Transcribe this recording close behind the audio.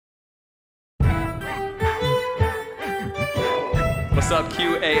What's up,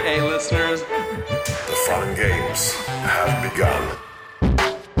 QAA listeners? The fun games have begun.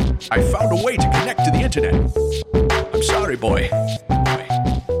 I found a way to connect to the internet. I'm sorry, boy.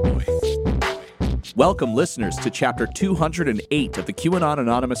 Welcome, listeners, to Chapter 208 of the QAnon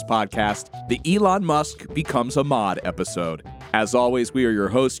Anonymous podcast, the Elon Musk Becomes a Mod episode. As always, we are your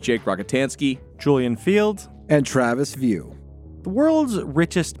hosts, Jake Rockatansky, Julian Field, and Travis View. The world's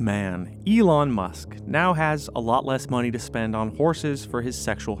richest man, Elon Musk, now has a lot less money to spend on horses for his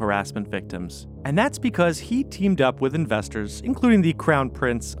sexual harassment victims. And that's because he teamed up with investors, including the Crown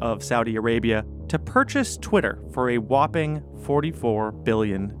Prince of Saudi Arabia, to purchase Twitter for a whopping $44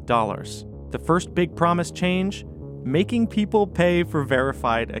 billion. The first big promise change? Making people pay for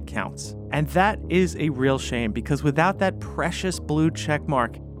verified accounts. And that is a real shame, because without that precious blue check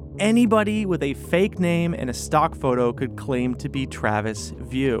mark, anybody with a fake name and a stock photo could claim to be Travis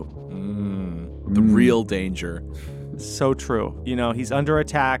View. The real danger. So true. You know, he's under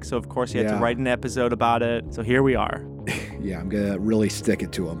attack, so of course he had to write an episode about it. So here we are. Yeah, I'm going to really stick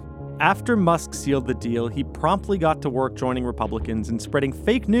it to him. After Musk sealed the deal, he promptly got to work joining Republicans and spreading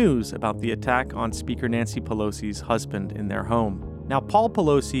fake news about the attack on Speaker Nancy Pelosi's husband in their home. Now, Paul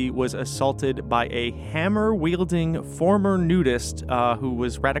Pelosi was assaulted by a hammer-wielding former nudist who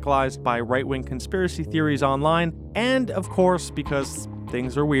was radicalized by right-wing conspiracy theories online, and, of course, because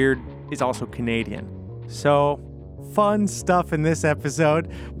things are weird, is also Canadian. So, fun stuff in this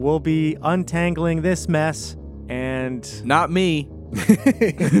episode. We'll be untangling this mess, and... Not me.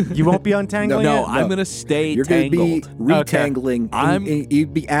 You won't be untangling No, it? I'm going to stay You're tangled. going to be retangling. Okay.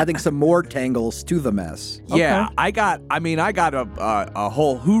 You'd be adding some more tangles to the mess. Yeah, Okay. I got a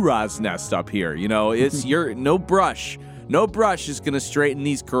whole hoorah's nest up here. You know, it's no brush. No brush is going to straighten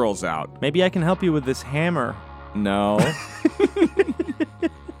these curls out. Maybe I can help you with this hammer. No.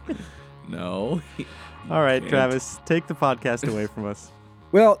 No. All right, Can't. Travis, take the podcast away from us.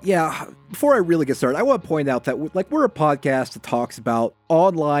 Well, yeah, before I really get started, I want to point out that we're a podcast that talks about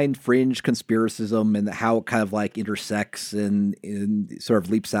online fringe conspiracism and how it kind of like intersects and sort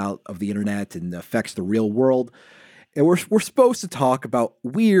of leaps out of the internet and affects the real world. And we're supposed to talk about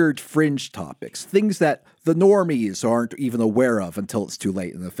weird fringe topics, things that the normies aren't even aware of until it's too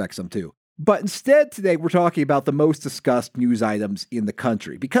late and it affects them too. But instead, today, we're talking about the most discussed news items in the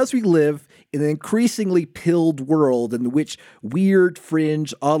country, because we live in an increasingly pilled world in which weird,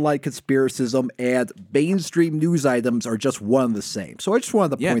 fringe, online conspiracism and mainstream news items are just one and the same. So I just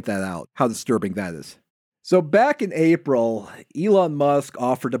wanted to point that out, how disturbing that is. So back in April, Elon Musk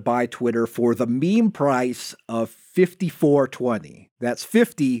offered to buy Twitter for the meme price of $54.20. That's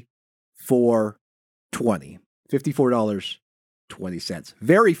 $50 for $20. $54.20.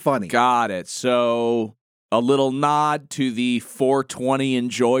 Very funny. Got it. So a little nod to the 420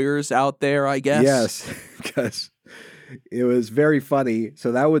 enjoyers out there, I guess? Yes, because it was very funny.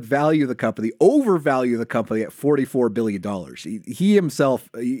 So that would value the company, overvalue the company at $44 billion. He himself,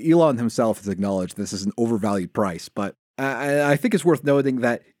 Elon himself, has acknowledged this is an overvalued price, but I think it's worth noting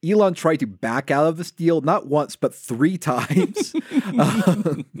that Elon tried to back out of this deal not once, but 3 times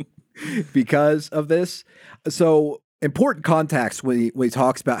because of this. So important context when he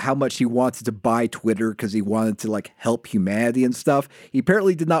talks about how much he wanted to buy Twitter because he wanted to like help humanity and stuff. He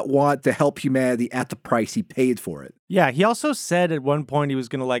apparently did not want to help humanity at the price he paid for it. Yeah, he also said at one point he was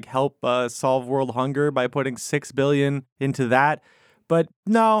going to like help solve world hunger by putting $6 billion into that. But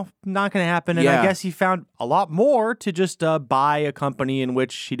no, not going to happen. And I guess he found a lot more to just buy a company in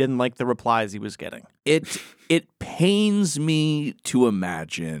which he didn't like the replies he was getting. It pains me to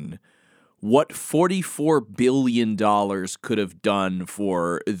imagine what $44 billion could have done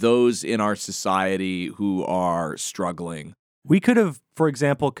for those in our society who are struggling. We could have, for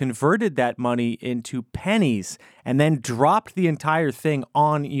example, converted that money into pennies and then dropped the entire thing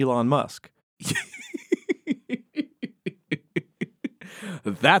on Elon Musk.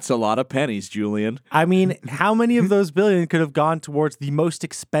 That's a lot of pennies, Julian. I mean, how many of those billion could have gone towards the most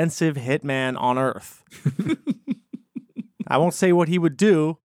expensive hitman on Earth? I won't say what he would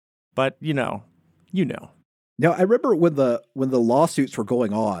do, but you know. Now, I remember when the lawsuits were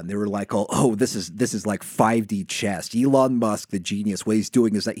going on, they were like, "Oh, this is like 5D chess." Elon Musk, the genius, what he's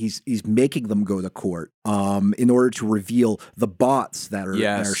doing is that he's making them go to court, in order to reveal the bots that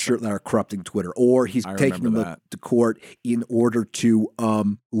are corrupting Twitter, or he's taking them to court in order to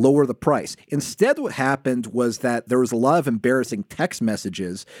lower the price. Instead, what happened was that there was a lot of embarrassing text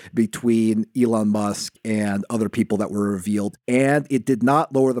messages between Elon Musk and other people that were revealed, and it did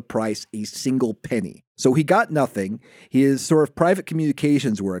not lower the price a single penny. So he got nothing. His sort of private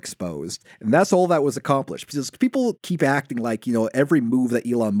communications were exposed, and that's all that was accomplished. Because people keep acting like, every move that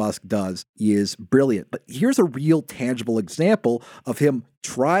Elon Musk does is brilliant. But here's a real tangible example of him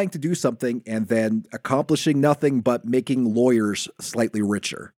trying to do something and then accomplishing nothing but making lawyers slightly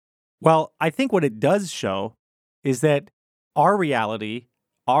richer. Well, I think what it does show is that our reality,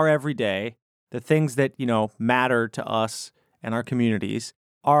 our everyday, the things that, matter to us and our communities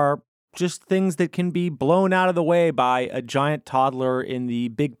are just things that can be blown out of the way by a giant toddler in the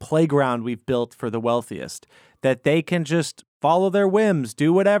big playground we've built for the wealthiest. That they can just follow their whims,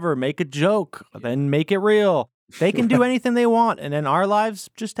 do whatever, make a joke, then make it real. They can do anything they want, and then our lives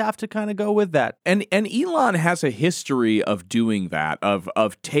just have to kind of go with that. And Elon has a history of doing that,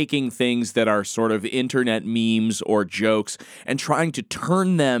 of taking things that are sort of internet memes or jokes and trying to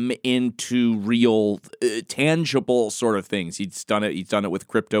turn them into real, tangible sort of things. He's done it with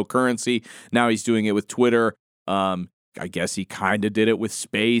cryptocurrency. Now he's doing it with Twitter. I guess he kind of did it with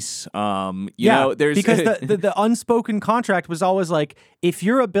space. There's because the unspoken contract was always like, if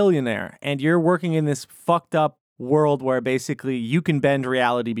you're a billionaire and you're working in this fucked up world where basically you can bend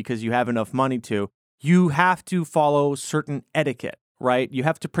reality because you have enough money to, you have to follow certain etiquette, right? You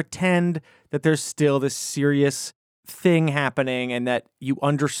have to pretend that there's still this serious thing happening and that you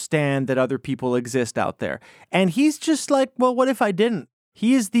understand that other people exist out there. And he's just like, well, what if I didn't?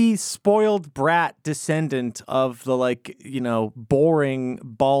 He is the spoiled brat descendant of the boring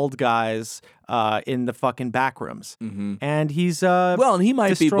bald guys in the fucking back rooms. Mm-hmm. And he's and he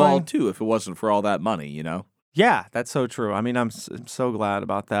might be destroying... bald too if it wasn't for all that money, Yeah, that's so true. I mean, I'm so glad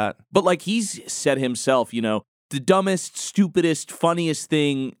about that. But he's said himself, the dumbest, stupidest, funniest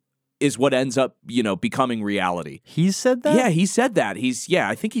thing is what ends up, becoming reality. He said that? Yeah, he said that.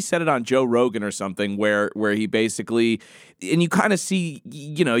 I think he said it on Joe Rogan or something where he basically, and you kind of see,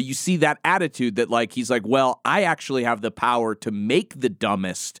 you see that attitude that he's like, well, I actually have the power to make the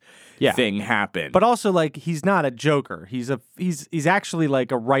dumbest thing happen. But also he's not a joker. He's actually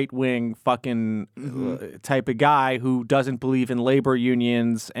a right-wing fucking type of guy who doesn't believe in labor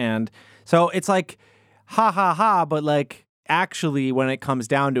unions. And so it's like, ha ha ha, but actually, when it comes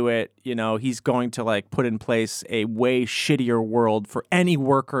down to it, he's going to put in place a way shittier world for any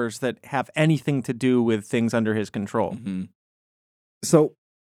workers that have anything to do with things under his control. Mm-hmm. So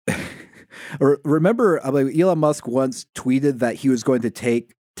remember, Elon Musk once tweeted that he was going to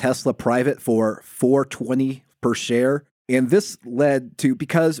take Tesla private for $4.20 per share. And this led to,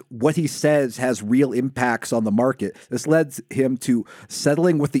 because what he says has real impacts on the market, this led him to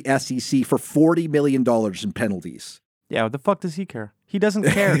settling with the SEC for $40 million in penalties. Yeah, what the fuck does he care? He doesn't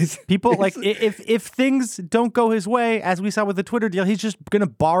care. People if things don't go his way, as we saw with the Twitter deal, he's just gonna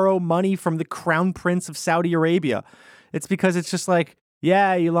borrow money from the Crown Prince of Saudi Arabia. It's because it's just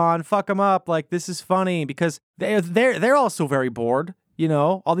yeah, Elon, fuck him up. This is funny because they're also very bored.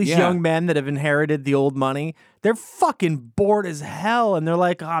 All these young men that have inherited the old money, they're fucking bored as hell. And they're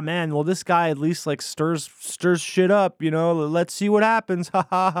like, oh man, well, this guy at least stirs shit up, let's see what happens. Ha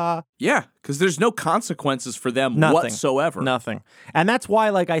ha ha. Yeah, because there's no consequences for them whatsoever. Nothing. And that's why,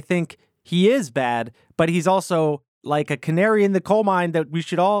 I think he is bad, but he's also a canary in the coal mine that we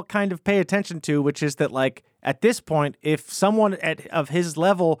should all kind of pay attention to, which is that, at this point, if someone of his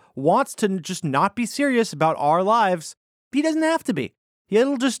level wants to just not be serious about our lives, he doesn't have to be.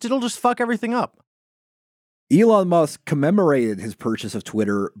 It'll just fuck everything up. Elon Musk commemorated his purchase of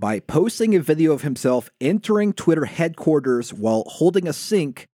Twitter by posting a video of himself entering Twitter headquarters while holding a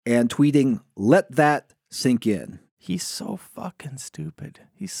sink and tweeting, "Let that sink in." He's so fucking stupid.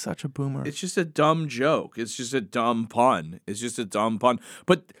 He's such a boomer. It's just a dumb joke. It's just a dumb pun.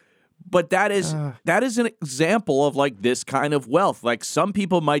 But that is an example of this kind of wealth. Some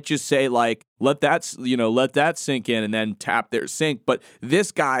people might just say let that sink in and then tap their sink. But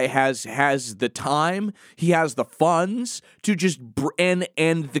this guy has the time, he has the funds to just and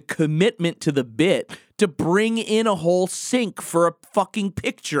the commitment to the bit to bring in a whole sink for a fucking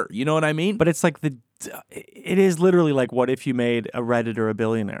picture. You know what I mean? But it's it is literally what if you made a Redditor a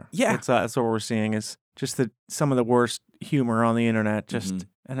billionaire? Yeah, that's what we're seeing is just some of the worst humor on the internet. Just.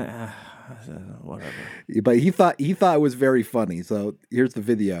 And whatever. But he thought it was very funny. So here's the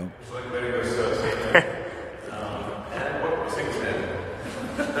video.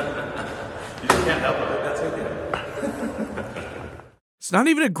 It's not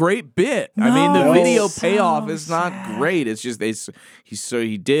even a great bit. No, I mean, the video payoff is not great. It's just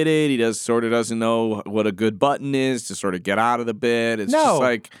he did it. He doesn't know what a good button is to sort of get out of the bit. It's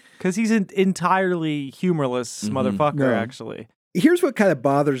just because he's an entirely humorless motherfucker. No. Actually. Here's what kind of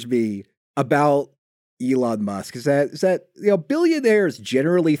bothers me about Elon Musk is that billionaires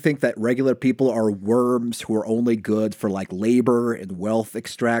generally think that regular people are worms who are only good for like labor and wealth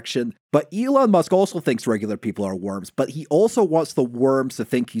extraction. But Elon Musk also thinks regular people are worms, but he also wants the worms to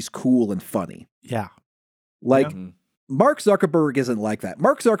think he's cool and funny. Yeah. Like, Mark Zuckerberg isn't like that.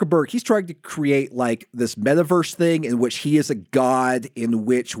 Mark Zuckerberg, he's trying to create like this metaverse thing in which he is a god, in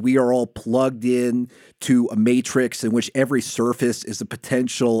which we are all plugged in to a matrix, in which every surface is a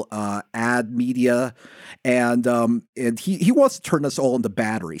potential ad media. And he wants to turn us all into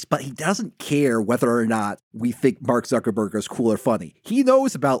batteries, but he doesn't care whether or not we think Mark Zuckerberg is cool or funny. He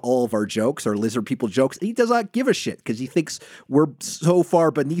knows about all of our jokes, our lizard people jokes. And he does not give a shit because he thinks we're so far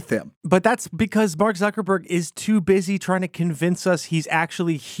beneath him. But that's because Mark Zuckerberg is too busy trying to convince us he's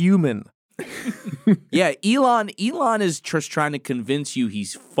actually human. Yeah, Elon is just trying to convince you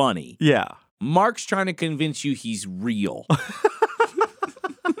he's funny. Yeah. Mark's trying to convince you he's real.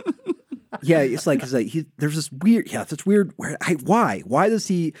 Yeah, it's like there's this weird, why does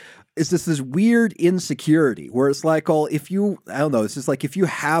he, is this weird insecurity where it's like, if you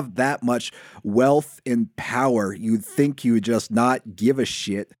have that much wealth and power, you'd think you would just not give a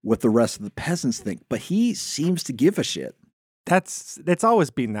shit what the rest of the peasants think, but he seems to give a shit. It's always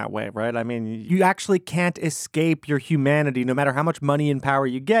been that way, right? I mean, you actually can't escape your humanity. No matter how much money and power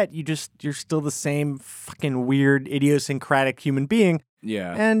you get, you're still the same fucking weird, idiosyncratic human being.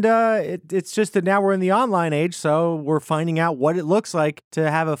 Yeah. And it's just that now we're in the online age, so we're finding out what it looks like to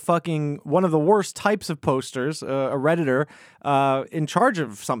have a fucking one of the worst types of posters, a Redditor, in charge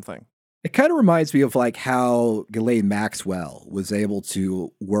of something. It kind of reminds me of like how Ghislaine Maxwell was able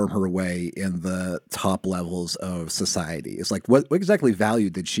to worm her way in the top levels of society. It's like, what exactly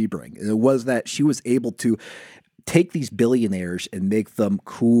value did she bring? And it was that she was able to take these billionaires and make them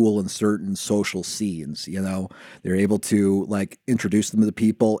cool in certain social scenes. They're able to like introduce them to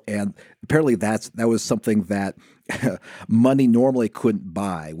people, and apparently that was something that money normally couldn't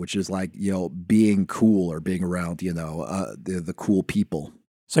buy, which is like being cool or being around the cool people.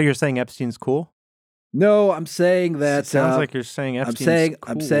 So you're saying Epstein's cool? No, I'm saying that. Sounds like you're saying Epstein's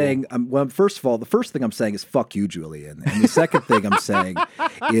cool. First of all, the first thing I'm saying is fuck you, Julian. And the second thing I'm saying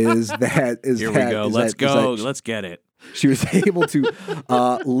is here we go. Let's get it. She was able to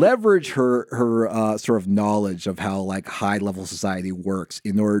leverage her sort of knowledge of how like high level society works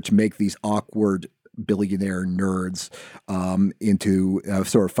in order to make these awkward billionaire nerds into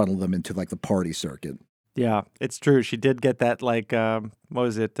sort of funnel them into like the party circuit. Yeah, it's true. She did get that, like, what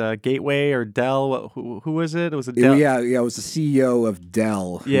was it, Gateway or Dell? Who was it? It was a Dell. Yeah, it was the CEO of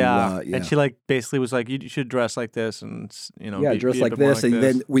Dell. Who, and she like basically was like, you should dress like this, and dress like this, and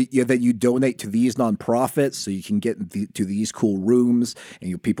then then you donate to these nonprofits so you can get to these cool rooms,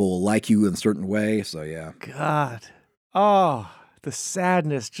 and people will like you in a certain way. So yeah. God, the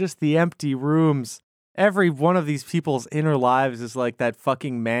sadness, just the empty rooms. Every one of these people's inner lives is like that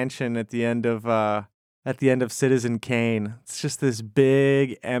fucking mansion at the end of Citizen Kane. It's just this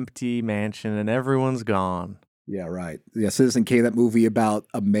big, empty mansion, and everyone's gone. Yeah, right. Yeah, Citizen Kane, that movie about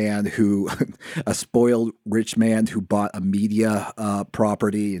a man a spoiled rich man who bought a media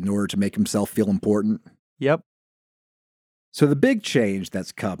property in order to make himself feel important. Yep. So the big change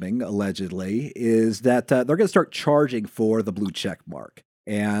that's coming, allegedly, is that they're going to start charging for the blue check mark.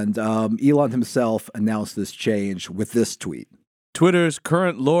 And Elon himself announced this change with this tweet. Twitter's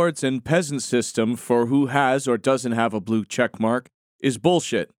current lords and peasant system for who has or doesn't have a blue check mark is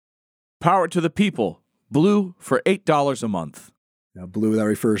bullshit. Power to the people. Blue for $8 a month. Now, blue, that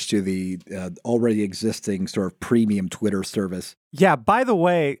refers to the already existing sort of premium Twitter service. Yeah, by the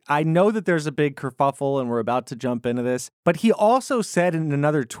way, I know that there's a big kerfuffle and we're about to jump into this, but he also said in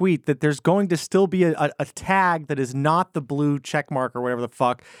another tweet that there's going to still be a tag that is not the blue checkmark or whatever the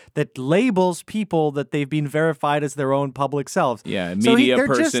fuck that labels people that they've been verified as their own public selves. Yeah, media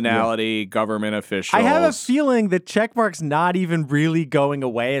personality, government officials. I have a feeling that checkmark's not even really going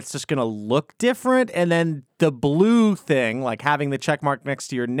away. It's just going to look different, and then the blue thing, like having the checkmark next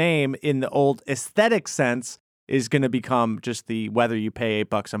to your name in the old aesthetic sense, is going to become just the whether you pay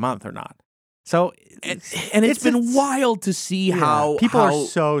 $8 a month or not. So, and it's been wild to see how people are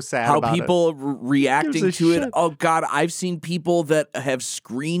so sad how about people it. Reacting to it. Oh God, I've seen people that have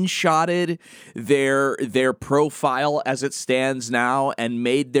screenshotted their profile as it stands now and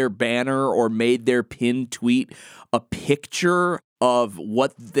made their banner or made their pinned tweet a picture of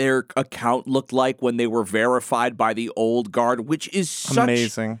what their account looked like when they were verified by the old guard, which is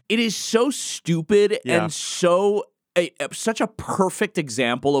amazing. It is so stupid and so such a perfect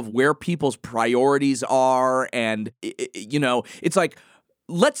example of where people's priorities are. And, it's like,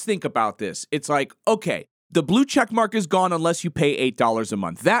 let's think about this. It's like, okay, the blue check mark is gone unless you pay $8 a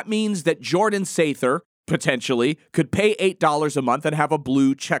month. That means that Jordan Sather potentially could pay $8 a month and have a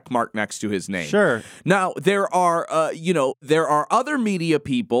blue check mark next to his name. Sure. Now, there are other media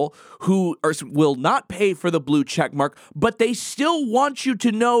people who will not pay for the blue check mark, but they still want you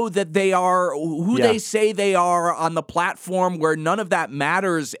to know that they are who they say they are on the platform, where none of that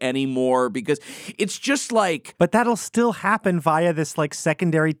matters anymore, because it's just like... But that'll still happen via this like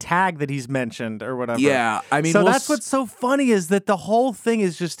secondary tag that he's mentioned or whatever. Yeah, I mean... So that's what's so funny, is that the whole thing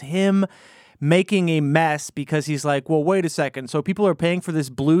is just him making a mess, because he's like, well, wait a second. So people are paying for this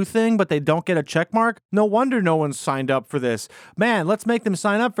blue thing, but they don't get a check mark? No wonder no one's signed up for this. Man, let's make them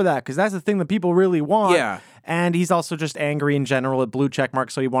sign up for that, because that's the thing that people really want. Yeah. And he's also just angry in general at blue check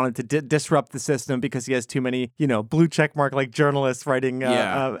marks, so he wanted to disrupt the system because he has too many, blue check mark like journalists writing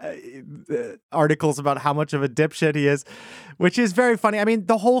articles about how much of a dipshit he is, which is very funny. I mean,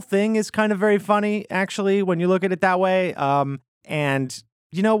 the whole thing is kind of very funny, actually, when you look at it that way. And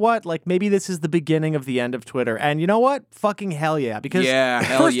you know what? Like, maybe this is the beginning of the end of Twitter. And you know what? Fucking hell yeah. Because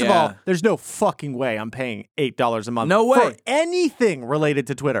first of all, there's no fucking way I'm paying $8 a month for anything related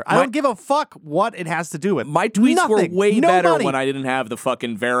to Twitter. I don't give a fuck what it has to do with. My tweets were way better money. when I didn't have the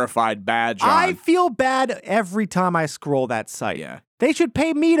fucking verified badge on. I feel bad every time I scroll that site. Yeah. They should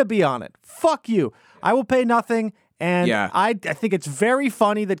pay me to be on it. Fuck you. I will pay nothing. And I think it's very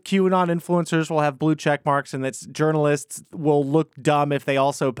funny that QAnon influencers will have blue check marks, and that journalists will look dumb if they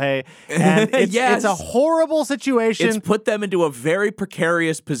also pay. And it's a horrible situation. It's put them into a very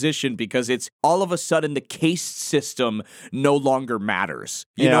precarious position, because it's all of a sudden the caste system no longer matters.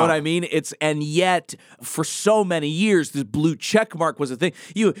 You know what I mean? And yet for so many years, this blue check mark was a thing.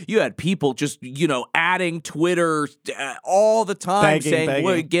 You had people just, adding Twitter all the time,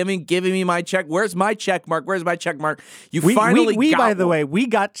 saying, giving me my check. Where's my check mark? Where's my check mark? We by the way, we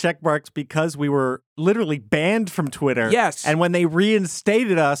got check marks because we were literally banned from Twitter. Yes. And when they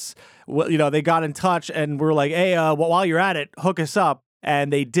reinstated us, they got in touch and we were like, hey, while you're at it, hook us up.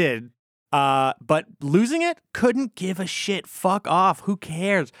 And they did. But losing it, couldn't give a shit. Fuck off. Who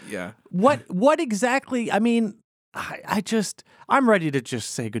cares? Yeah. What exactly? I mean, I'm ready to just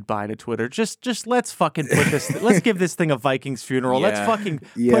say goodbye to Twitter. Just let's fucking put this. Let's give this thing a Vikings funeral. Yeah. Let's fucking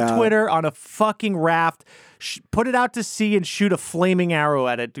put Twitter on a fucking raft. Put it out to sea and shoot a flaming arrow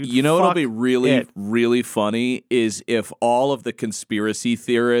at it, dude. You know what'll be really, really funny is if all of the conspiracy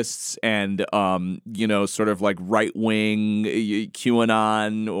theorists and, sort of like right-wing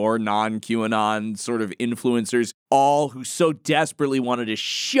QAnon or non-QAnon sort of influencers, all who so desperately wanted to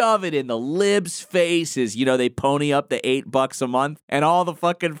shove it in the libs' faces, they pony up the $8 a month, and all the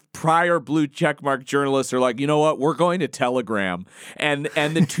fucking prior blue checkmark journalists are like, you know what, we're going to Telegram, and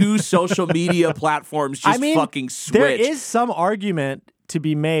the two social media platforms just fucking switch. There is some argument to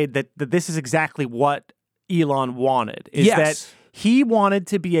be made that this is exactly what Elon wanted. Is that he wanted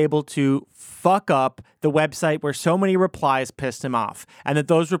to be able to fuck up the website where so many replies pissed him off, and that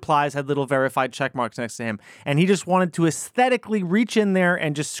those replies had little verified check marks next to him, and he just wanted to aesthetically reach in there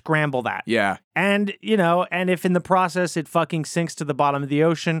and just scramble that. Yeah. And, and if in the process it fucking sinks to the bottom of the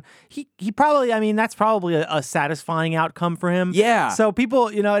ocean, he probably, that's probably a satisfying outcome for him. Yeah. So people,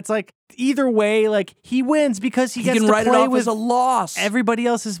 it's like, either way, like, he wins because he gets can to write play it off with as a loss. Everybody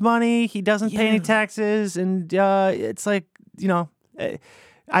else's money. He doesn't pay any taxes, and it's like,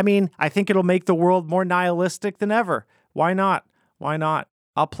 I think it'll make the world more nihilistic than ever. Why not? Why not?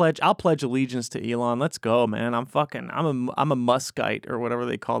 I'll pledge allegiance to Elon. Let's go, man. I'm a Muskite, or whatever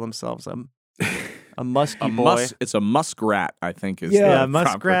they call themselves. I'm a musky boy. It's a muskrat, I think is a the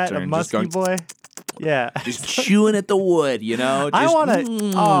muskrat, proper term. a musky boy. Yeah. Just chewing at the wood, I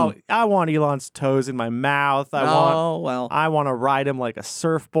want Elon's toes in my mouth. I want to ride him like a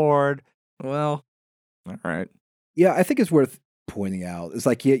surfboard. Well, all right. Yeah, I think it's worth pointing out. It's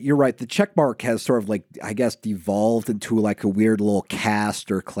like, you're right. The checkmark has sort of like, I guess, devolved into like a weird little caste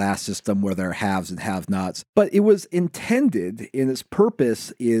or class system where there are haves and have-nots. But it was intended, in its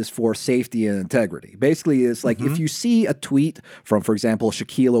purpose, is for safety and integrity. Basically, it's like if you see a tweet from, for example,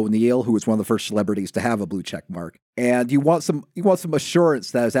 Shaquille O'Neal, who was one of the first celebrities to have a blue checkmark, and you want some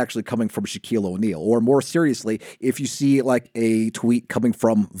assurance that is actually coming from Shaquille O'Neal, or more seriously, if you see like a tweet coming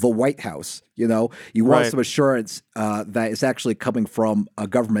from the White House, you want some assurance that it's actually coming from a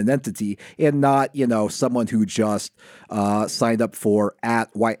government entity and not, someone who just signed up for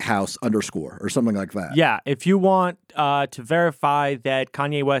 @WhiteHouse_ or something like that. Yeah, if you want to verify that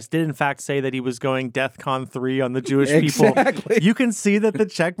Kanye West did in fact say that he was going DEFCON 3 on the Jewish people, you can see that the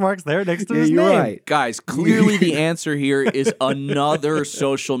check mark's there next to his name. Right. Guys, clearly the answer here is another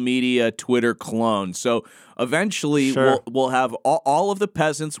social media Twitter clone. So eventually we'll have all of the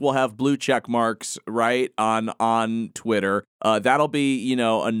peasants will have blue check marks, right, on Twitter. That'll be,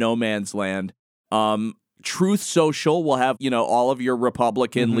 a no man's land. Truth Social will have, all of your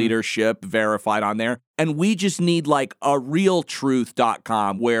Republican leadership verified on there. And we just need like a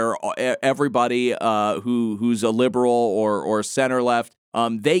realtruth.com where everybody who's a liberal or center left,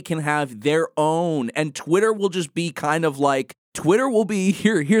 they can have their own. And Twitter will just be kind of like, Twitter will be,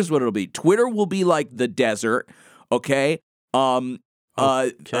 here's what it'll be. Twitter will be like the desert, okay?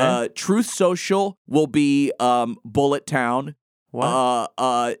 Truth Social will be Bullet Town. What?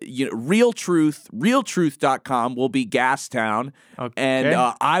 realtruth.com will be Gastown, Okay. and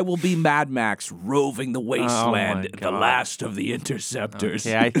I will be Mad Max roving the wasteland, my the God. last of the interceptors.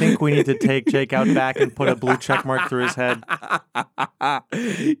 Yeah, I think we need to take Jake out back and put a blue check mark through his head.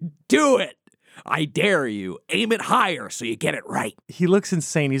 Do it. I dare you. Aim it higher so you get it right. He looks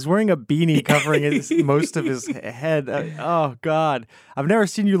insane. He's wearing a beanie covering most of his head. Oh, God. I've never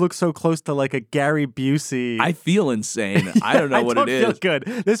seen you look so close to like a Gary Busey. I feel insane. I don't know what it is. I don't feel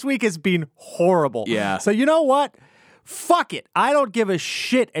good. This week has been horrible. Yeah. So you know what? Fuck it. I don't give a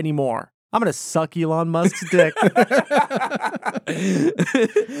shit anymore. I'm going to suck Elon Musk's dick. The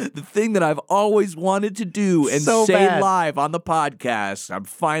thing that I've always wanted to do and So say bad. live on the podcast. I'm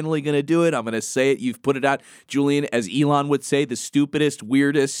finally going to do it. I'm going to say it. You've put it out. Julian, as Elon would say, the stupidest,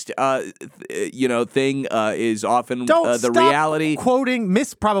 weirdest, thing is often Don't the stop reality. quoting,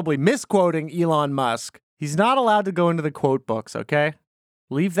 probably misquoting Elon Musk. He's not allowed to go into the quote books, okay?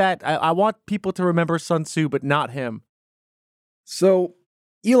 Leave that. I want people to remember Sun Tzu, but not him. So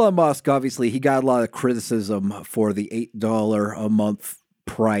Elon Musk, obviously, he got a lot of criticism for the $8 a month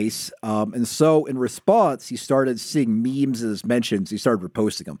price. And so in response, he started seeing memes as mentions. He started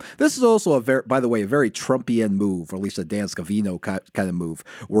reposting them. This is also, by the way, a very Trumpian move, or at least a Dan Scavino kind of move,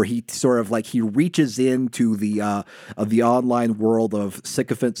 where he sort of like, he reaches into the online world of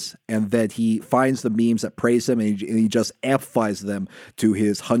sycophants, and then he finds the memes that praise him, and he just amplifies them to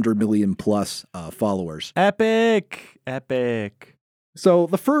his 100 million plus followers. Epic. So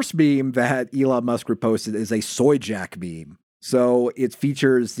the first meme that Elon Musk reposted is a soy jack meme. So it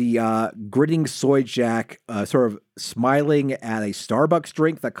features the grinning soy jack sort of smiling at a Starbucks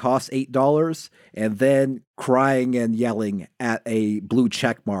drink that costs $8 and then crying and yelling at a blue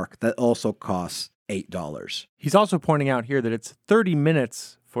check mark that also costs $8. He's also pointing out here that it's 30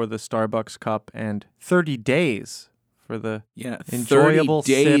 minutes for the Starbucks cup and 30 days for the enjoyable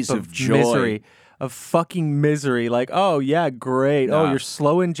 30 days sip of joy. misery. Of fucking misery. Like, oh, yeah, great. Nah. Oh, you're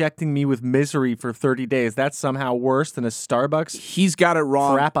slow injecting me with misery for 30 days. That's somehow worse than a Starbucks He's got it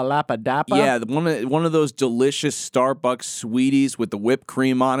wrong. frappa-lappa-dappa? Yeah, one of those delicious Starbucks sweeties with the whipped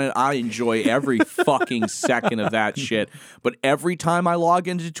cream on it. I enjoy every fucking second of that shit. But every time I log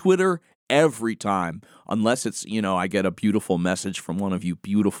into Twitter, every time, unless it's, I get a beautiful message from one of you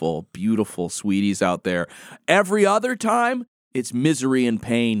beautiful, beautiful sweeties out there, every other time, it's misery and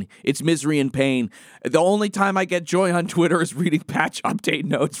pain. It's misery and pain. The only time I get joy on Twitter is reading patch update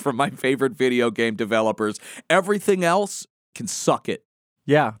notes from my favorite video game developers. Everything else can suck it.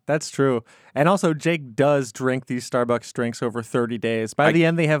 Yeah, that's true. And also, Jake does drink these Starbucks drinks over 30 days. By the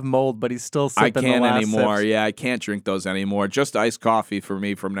end, they have mold, but he's still I sipping can't the last anymore. sips. Yeah, I can't drink those anymore. Just iced coffee for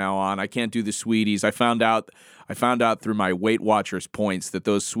me from now on. I can't do the sweeties. I found out through my Weight Watchers points that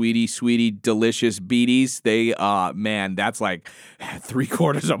those sweetie, delicious beaties, that's like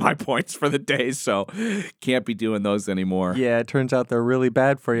 3/4 of my points for the day. So can't be doing those anymore. Yeah, it turns out they're really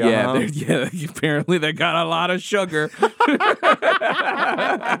bad for you, huh? Apparently they got a lot of sugar.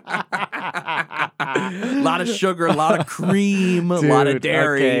 A lot of sugar, a lot of cream, a lot of Dude,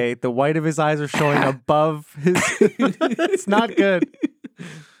 dairy. Okay, the white of his eyes are showing above his... It's not good.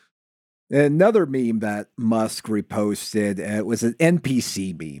 Another meme that Musk reposted was an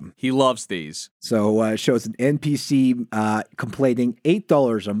NPC meme. He loves these. So it shows an NPC complaining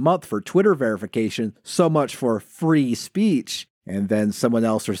 $8 a month for Twitter verification, so much for free speech. And then someone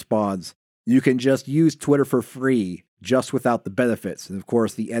else responds, you can just use Twitter for free, just without the benefits. And of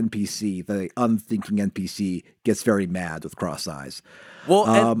course, the NPC, the unthinking NPC, gets very mad with cross eyes.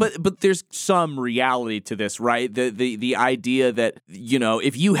 Well, but there's some reality to this, right? The idea that,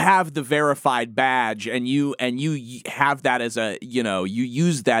 if you have the verified badge and you have that as a, you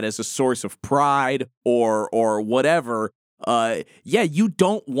use that as a source of pride or whatever, you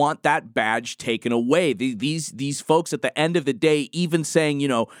don't want that badge taken away. These folks at the end of the day, even saying,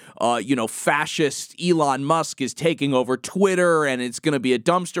 fascist Elon Musk is taking over Twitter and it's going to be a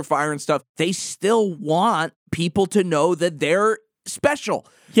dumpster fire and stuff, they still want people to know that they're special.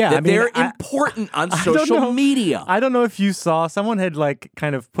 Yeah, that I mean, they're important on I don't social know. media. I don't know if you saw, someone had like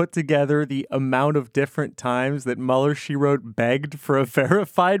kind of put together the amount of different times that Mueller, she wrote, begged for a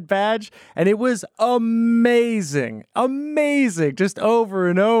verified badge, and it was amazing, just over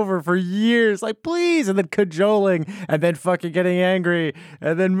and over for years, like please, and then cajoling, and then fucking getting angry,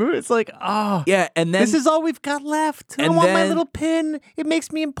 and then it's like, oh, Yeah, and then this is all we've got left. I and want my then- little pin. It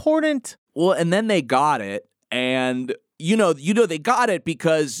makes me important. well, and then they got it, and you know they got it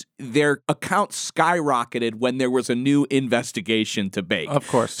because their account skyrocketed when there was a new investigation to bake. Of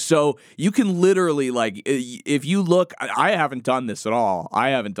course. So you can literally, like, if you look, I haven't done this at all. I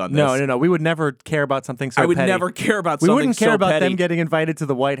haven't done this. No. We would never care about something so I would petty. never care about We something wouldn't care so about petty. them getting invited to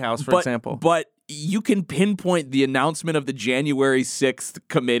the White House, for example. But you can pinpoint the announcement of the January 6th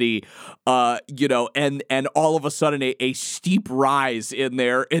committee, and all of a sudden a steep rise in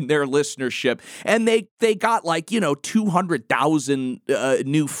their listenership. And they got 200,000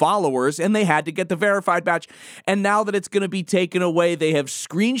 new followers, and they had to get the verified badge. And now that it's going to be taken away, they have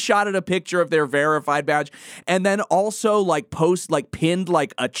screenshotted a picture of their verified badge, and then also pinned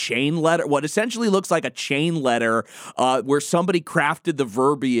a chain letter, what essentially looks like a chain letter, where somebody crafted the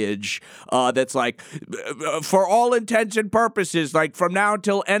verbiage that's like, for all intents and purposes, like from now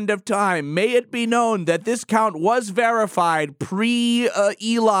until end of time, may it be known that this count was verified pre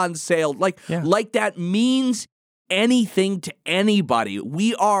Elon sale. Like that means anything to anybody.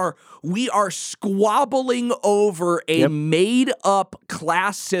 We are squabbling over a made up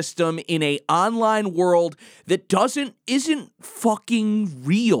class system in a online world that isn't fucking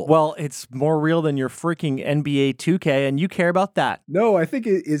real. Well, it's more real than your freaking NBA 2K, and you care about that. No, I think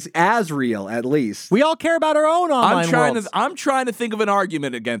it is as real, at least. We all care about our own online worlds. I'm trying to think of an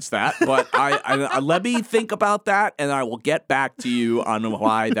argument against that, but I let me think about that, and I will get back to you on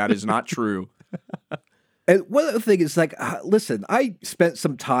why that is not true. And one other thing is listen, I spent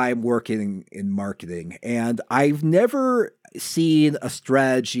some time working in marketing, and I've never seen a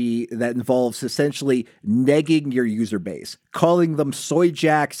strategy that involves essentially negging your user base, calling them soy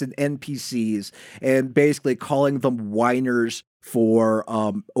jacks and NPCs, and basically calling them whiners for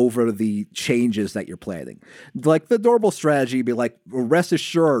over the changes that you're planning. Like the normal strategy would be like, rest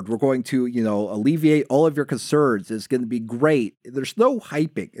assured, we're going to, alleviate all of your concerns. It's going to be great. There's no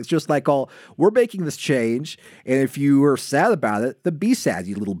hyping. It's just like, we're making this change, and if you are sad about it, then be sad,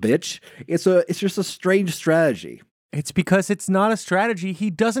 you little bitch. It's just a strange strategy. It's because it's not a strategy. He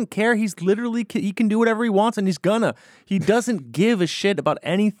doesn't care. He can do whatever he wants, and he's gonna. He doesn't give a shit about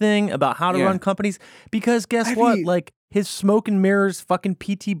anything, about how to run companies, because guess what? Like, his smoke and mirrors fucking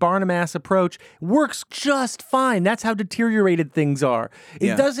P.T. Barnum-ass approach works just fine. That's how deteriorated things are.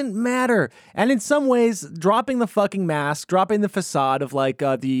 It doesn't matter. And in some ways, dropping the fucking mask, dropping the facade of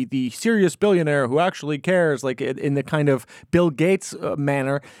the serious billionaire who actually cares, like in the kind of Bill Gates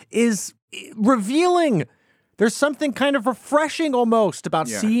manner, is revealing. There's something kind of refreshing almost about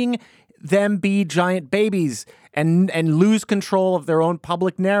seeing them be giant babies and lose control of their own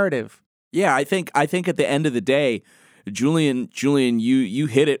public narrative. Yeah, I think at the end of the day, Julian, you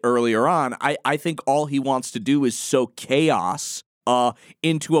hit it earlier on. I think all he wants to do is sow chaos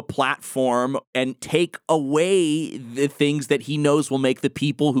into a platform and take away the things that he knows will make the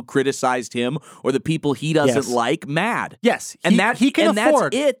people who criticized him or the people he doesn't like mad. Yes, he can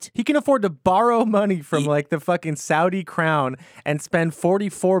afford it. He can afford to borrow money from the fucking Saudi crown and spend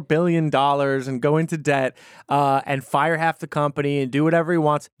 $44 billion and go into debt and fire half the company and do whatever he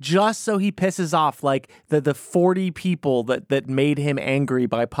wants just so he pisses off the 40 people that made him angry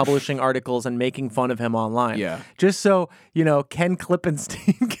by publishing articles and making fun of him online. Yeah. Just so, Ken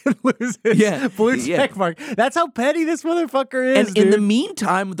Klippenstein can lose his blue check mark. That's how petty this motherfucker is, And dude. in the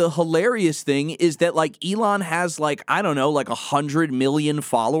meantime, the hilarious thing is that Elon has 100 million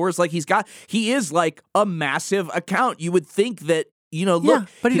followers. He is a massive account. You would think that, look,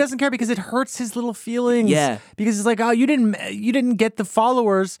 but he doesn't care because it hurts his little feelings. Yeah. Because it's like, oh, you didn't get the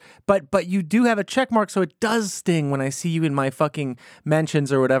followers, but you do have a check mark, so it does sting when I see you in my fucking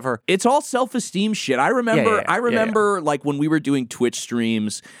mentions or whatever. It's all self-esteem shit. I remember when we were doing Twitch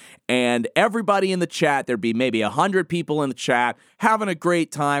streams and everybody in the chat, there'd be maybe 100 people in the chat having a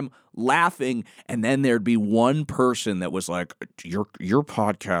great time, laughing, and then there'd be one person that was like, your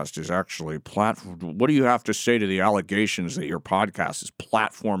podcast is actually what do you have to say to the allegations that your podcast is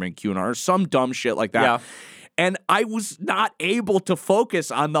platforming QAnon or some dumb shit like that? and I was not able to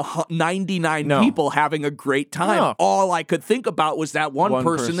focus on the 99 No. people having a great time. No. All I could think about was that one One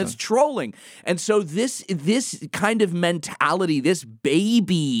person person. that's trolling. And so this kind of mentality, this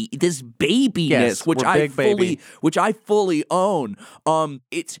babiness, Yes, which we're I big baby. fully own.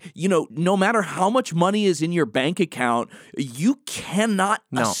 It's, no matter how much money is in your bank account, you cannot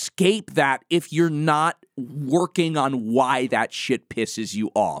No. escape that if you're not working on why that shit pisses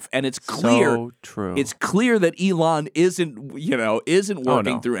you off. And it's clear. So true. It's clear that Elon isn't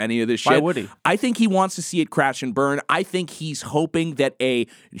working no. through any of this shit. Why would he? I think he wants to see it crash and burn. I think he's hoping that a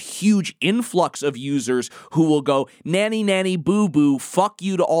huge influx of users who will go, nanny, nanny, boo, boo, fuck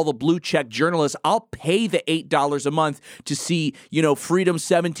you to all the blue check journalists. I'll pay the $8 a month to see, Freedom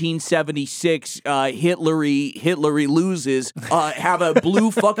 1776, Hitlery loses, have a blue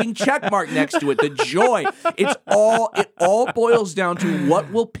fucking check mark next to it. The joy. It all boils down to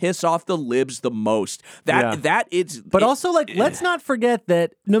what will piss off the libs the most. But also, let's not forget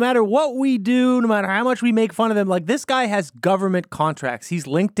that no matter what we do, no matter how much we make fun of them, this guy has government contracts. He's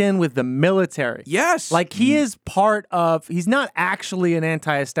linked in with the military. Yes. He is part of, he's not actually an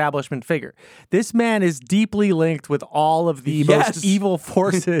anti-establishment figure. This man is deeply linked with all of the most evil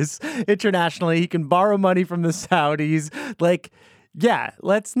forces internationally. He can borrow money from the Saudis.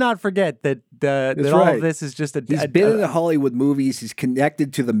 Let's not forget that all right. of this is just He's been in the Hollywood movies. He's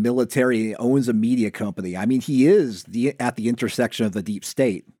connected to the military. He owns a media company. I mean, he is at the intersection of the deep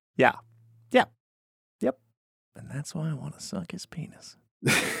state. Yeah. Yep. And that's why I want to suck his penis.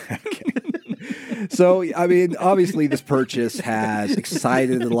 So, I mean, obviously this purchase has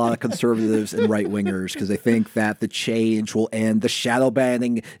excited a lot of conservatives and right-wingers because they think that the change will end the shadow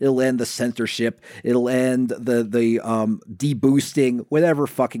banning, it'll end the censorship, it'll end the deboosting, whatever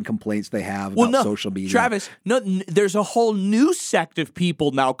fucking complaints they have about social media. Travis, there's a whole new sect of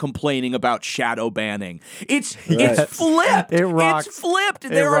people now complaining about shadow banning. It's flipped. It rocks. It's flipped. It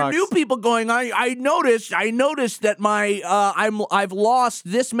There are rocks. new people going, I noticed that my I've lost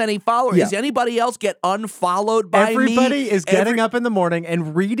this many followers. Yeah. Does anybody else get unfollowed by me? Everybody is getting up in the morning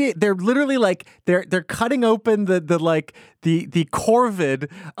and read it. They're literally they're cutting open the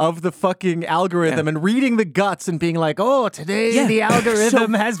corvid of the fucking algorithm and reading the guts and being like, oh, today the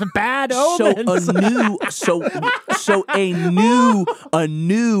algorithm has bad omens. So a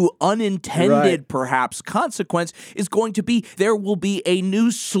new unintended perhaps consequence is going to be there will be a new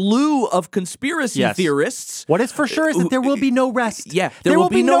slew of conspiracy theorists. What is for sure is that there will be no rest. Yeah, there will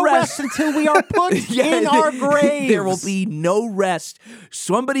be no rest until we are put in our graves. There will be no rest.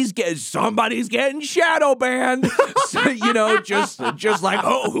 Somebody's getting shadow banned. just like,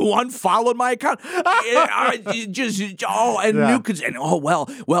 who unfollowed my account?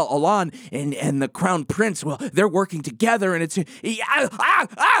 Elon and the Crown Prince, they're working together, and it's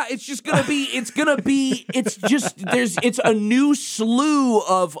a new slew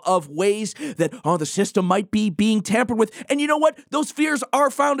of ways that the system might be being tampered with. And you know what? Those fears are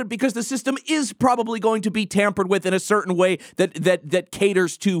founded because the system is probably going to be tampered with in a certain way that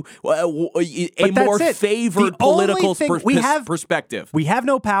caters to a more favored political perspective. We have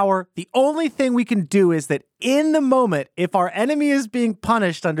no power. The only thing we can do is that in the moment, if our enemy is being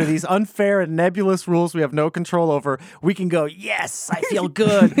punished under these unfair and nebulous rules we have no control over, we can go, yes, I feel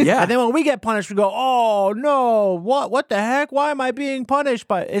good. Yeah. And then when we get punished, we go, oh no, what the heck? Why am I being punished?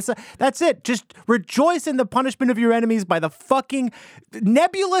 That's it. Just rejoice in the punishment of your enemies by the fucking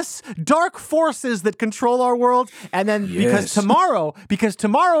nebulous dark forces that control our world. And then because tomorrow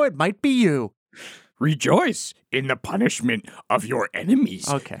it might be you. Rejoice in the punishment of your enemies.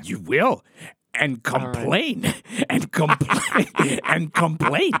 Okay. You will. And complain and complain and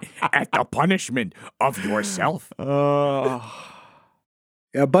complain at the punishment of yourself. A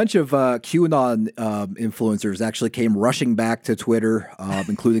bunch of QAnon influencers actually came rushing back to Twitter,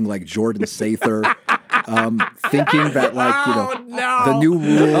 including Jordan Sather, thinking that the new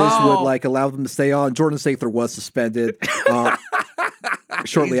rules would allow them to stay on. Jordan Sather was suspended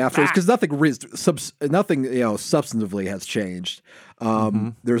shortly afterwards because nothing substantively has changed.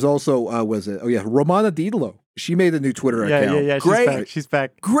 There's also Romana Didello. She made a new Twitter account. Yeah. Great. She's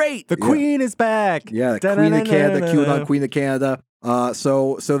back. Great. The Queen is back. Yeah, the Queen of Canada, QAnon Queen of Canada.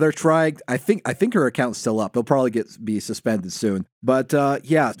 So they're trying. I think her account's still up. They'll probably be suspended soon. But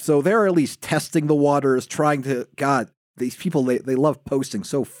so they're at least testing the waters, trying to. God, these people they love posting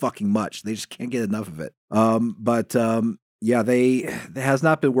so fucking much. They just can't get enough of it. It has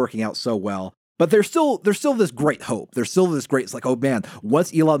not been working out so well. But there's still this great hope. There's still this great, it's like, oh man,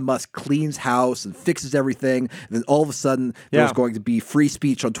 once Elon Musk cleans house and fixes everything, then all of a sudden there's going to be free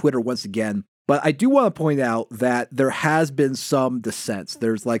speech on Twitter once again. But I do want to point out that there has been some dissents.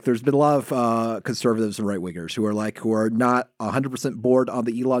 There's been a lot of conservatives and right wingers who are not 100% bored on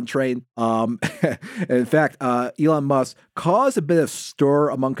the Elon train. And in fact, Elon Musk caused a bit of stir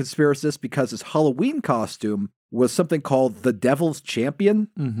among conspiracists because his Halloween costume was something called the Devil's Champion.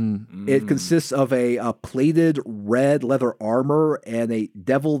 Mm-hmm. It consists of a plated red leather armor and a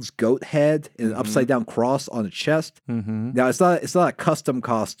devil's goat head and an upside down cross on the chest. Mm-hmm. Now it's not a custom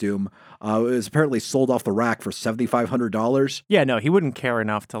costume. It was apparently sold off the rack for $7,500. Yeah, no, he wouldn't care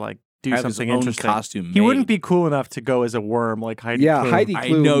enough to like do Have something his own interesting. costume He wouldn't made. be cool enough to go as a worm like Heidi Yeah, Klum. Heidi I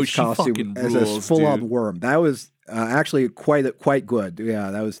know, Klum's she costume fucking as a rules, full-on dude. worm. That was actually quite good.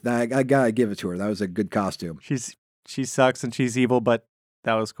 Yeah, I gotta give it to her. That was a good costume. She sucks and she's evil, but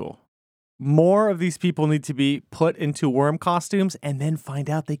that was cool. More of these people need to be put into worm costumes and then find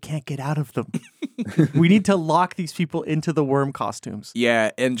out they can't get out of them. We need to lock these people into the worm costumes. Yeah,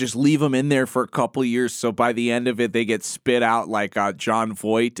 and just leave them in there for a couple of years, so by the end of it, they get spit out like John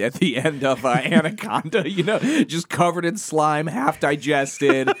Voight at the end of Anaconda, just covered in slime, half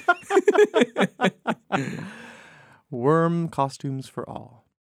digested. Worm costumes for all.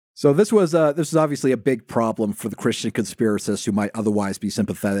 So this was obviously a big problem for the Christian conspiracists who might otherwise be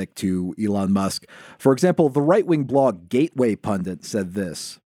sympathetic to Elon Musk. For example, the right-wing blog Gateway Pundit said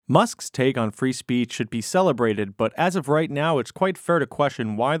this. Musk's take on free speech should be celebrated, but as of right now, it's quite fair to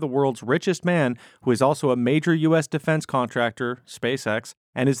question why the world's richest man, who is also a major U.S. defense contractor, SpaceX,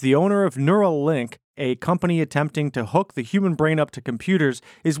 and is the owner of Neuralink, a company attempting to hook the human brain up to computers,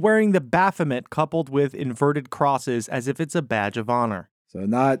 is wearing the Baphomet coupled with inverted crosses as if it's a badge of honor. So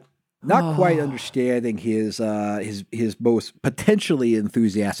not quite understanding his most potentially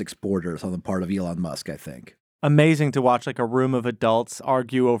enthusiastic supporters on the part of Elon Musk, I think. Amazing to watch like a room of adults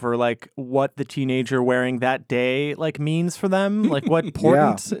argue over like what the teenager wearing that day like means for them, like what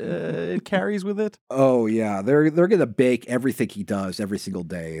portent it carries with it. Oh yeah, they're gonna bake everything he does every single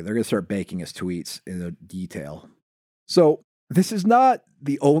day. They're gonna start baking his tweets in detail. So this is not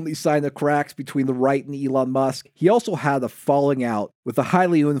the only sign of cracks between the right and Elon Musk. He also had a falling out with the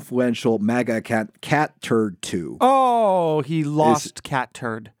highly influential MAGA account Cat Turd 2. Oh, he lost Cat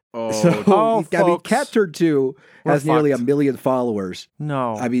Turd. So, folks, Cat Turd 2 has we're nearly fucked. 1 million followers.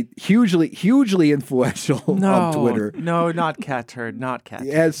 No. I mean, hugely influential on Twitter. No, not Cat Turd, not Cat Turd.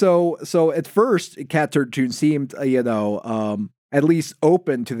 And so at first, Cat Turd 2 seemed, at least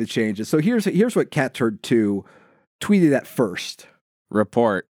open to the changes. So here's what Cat Turd 2 tweeted at first.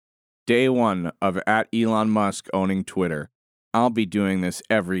 Report. Day 1 of at Elon Musk owning Twitter. I'll be doing this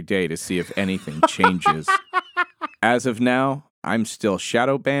every day to see if anything changes. As of now, I'm still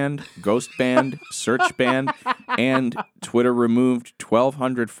shadow banned, ghost banned, search banned, and Twitter removed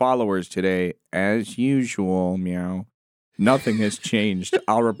 1,200 followers today, as usual, meow. Nothing has changed.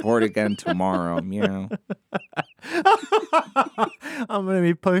 I'll report again tomorrow, meow. I'm going to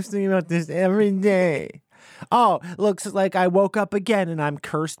be posting about this every day. Oh, looks like I woke up again and I'm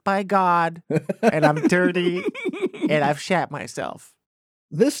cursed by God and I'm dirty and I've shat myself.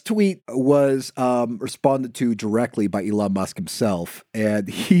 This tweet was responded to directly by Elon Musk himself, and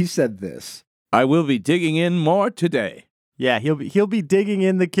he said this. I will be digging in more today. Yeah, he'll be digging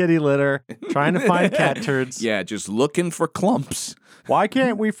in the kitty litter, trying to find cat turds. Yeah, just looking for clumps. Why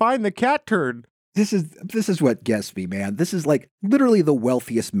can't we find the cat turd? This is what gets me, man. This is like literally the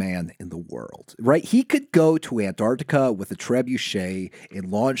wealthiest man in the world, right? He could go to Antarctica with a trebuchet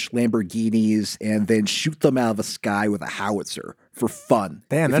and launch Lamborghinis and then shoot them out of the sky with a howitzer for fun.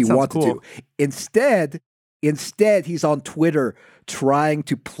 Damn, if that he sounds wanted cool. to. Instead, he's on Twitter trying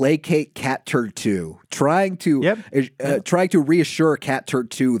to placate Cat Turd 2, trying to reassure Cat Turd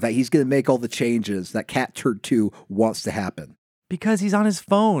 2 that he's going to make all the changes that Cat Turd 2 wants to happen. Because he's on his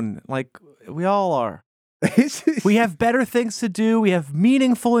phone, like we all are. We have better things to do. We have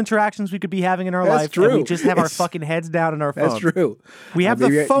meaningful interactions we could be having in our That's life. true. And we just have our fucking heads down in our phone. That's true. We have I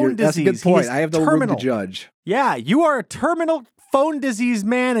mean, the phone that's disease. a good point. He is I have no terminal. room to judge. Yeah, you are a terminal phone disease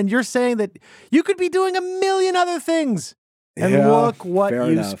man, and you're saying that you could be doing a million other things. And Yeah, look what fair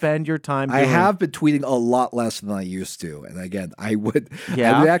you enough. spend your time doing. I have been tweeting a lot less than I used to. And again, I would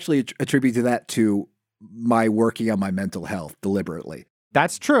actually attribute to that to my working on my mental health deliberately.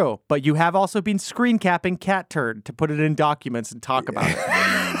 That's true, but you have also been screen capping cat turd to put it in documents and talk about it.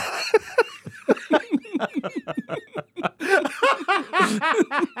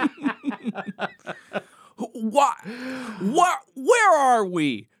 What? Where are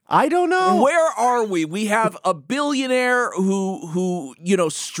we? I don't know. Where are we? We have a billionaire who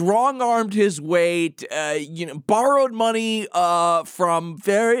strong-armed his way, borrowed money from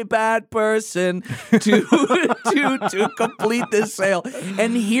very bad person to complete this sale.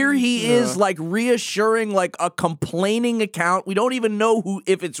 And here he is, like, reassuring, like, a complaining account. We don't even know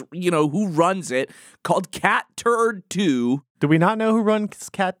who runs it, called Cat Turd 2. Do we not know who runs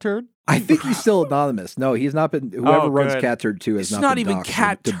Cat Turd? I think he's still anonymous. No, he's not been. Whoever runs Cat Turd 2 has It's not not been even doxxed,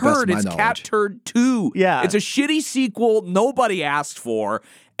 Cat to the best Turd. of my It's knowledge. Cat Turd 2. Yeah. It's a shitty sequel nobody asked for.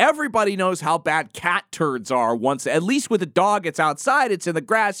 Everybody knows how bad cat turds are. Once, at least with a dog, it's outside, it's in the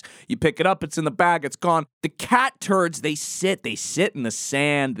grass. You pick it up, it's in the bag, it's gone. The cat turds, they sit in the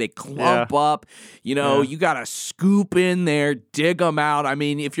sand, they clump up. You gotta scoop in there, dig them out. I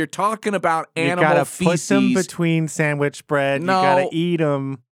mean, if you're talking about animal you gotta feces, put them between sandwich bread. No. You gotta eat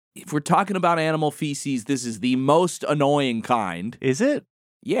them. if we're talking about animal feces, this is the most annoying kind. Is it?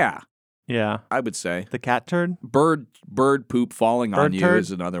 Yeah, Yeah. I would say. The cat turd? Bird poop falling on Bird you turd?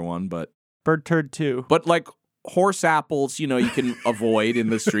 is another one, but Bird turd 2. like horse apples, you can avoid in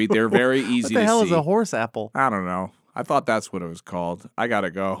the street. They're very easy What to the hell see. is a horse apple? I don't know. I thought that's what it was called. I gotta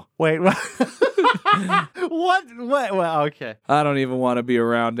go. Wait, what? What? Well, okay. I don't even want to be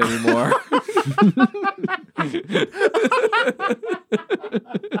around anymore.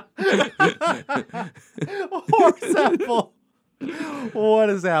 Horse apple. What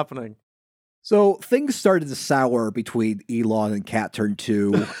is happening? So things started to sour between Elon and Cat Turd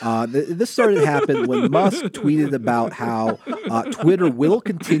 2. This started to happen when Musk tweeted about how Twitter will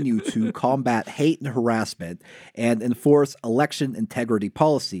continue to combat hate and harassment and enforce election integrity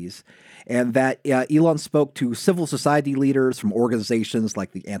policies. And that Elon spoke to civil society leaders from organizations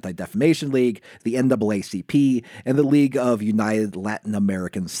like the Anti-Defamation League, the NAACP, and the League of United Latin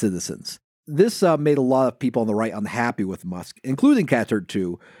American Citizens. This made a lot of people on the right unhappy with Musk, including Cat Turd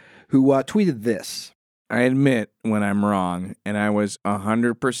 2, who tweeted this. I admit when I'm wrong, and I was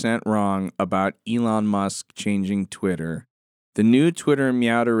 100% wrong about Elon Musk changing Twitter. The new Twitter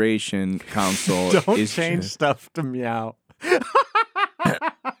Meowderation Council Don't is change stuff to meow.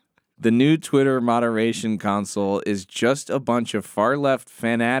 The new Twitter Moderation Council is just a bunch of far-left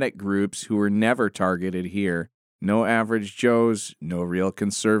fanatic groups who were never targeted here. No average Joes, no real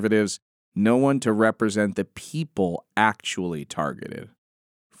conservatives, no one to represent the people actually targeted.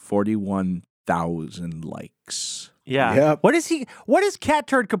 41,000 likes. Yeah. Yep. What is Cat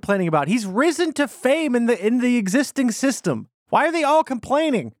Turd complaining about? He's risen to fame in the existing system. Why are they all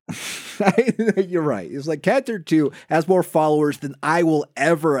complaining? You're right. It's like Cat Turd 2 has more followers than I will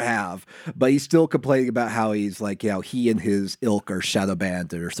ever have, but he's still complaining about how he's like, he and his ilk are shadow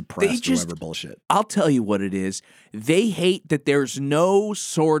banned or suppressed or whatever bullshit. I'll tell you what it is. They hate that there's no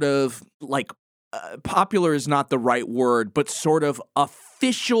sort of, popular is not the right word, but sort of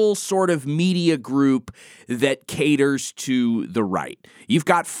official sort of media group that caters to the right. You've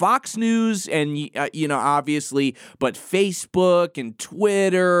got Fox News and, obviously, but Facebook and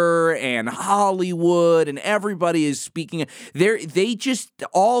Twitter and Hollywood and everybody is speaking. They just,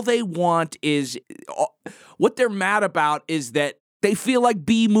 all they want is, what they're mad about is that they feel like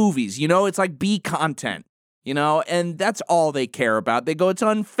B movies, it's like B content. And that's all they care about. They go, it's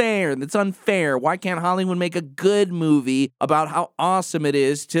unfair. That's unfair. Why can't Hollywood make a good movie about how awesome it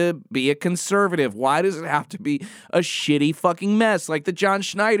is to be a conservative? Why does it have to be a shitty fucking mess like the John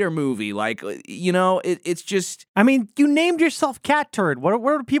Schneider movie? It's just... I mean, you named yourself Cat Turd. What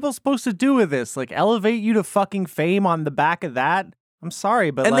are people supposed to do with this? Elevate you to fucking fame on the back of that? I'm sorry,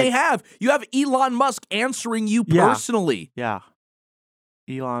 but And they have. You have Elon Musk answering you personally. Yeah.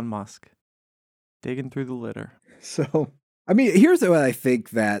 Elon Musk. Digging through the litter. So, here's what I think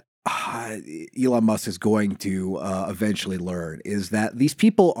that Elon Musk is going to eventually learn is that these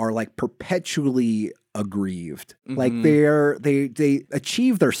people are perpetually aggrieved. Mm-hmm. They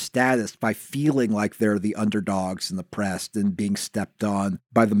achieve their status by feeling like they're the underdogs and the oppressed and being stepped on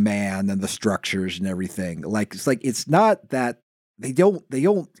by the man and the structures and everything. It's not that they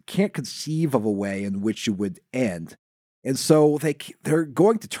can't conceive of a way in which it would end. And so they're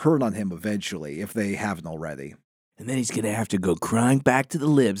going to turn on him eventually if they haven't already. And then he's going to have to go crying back to the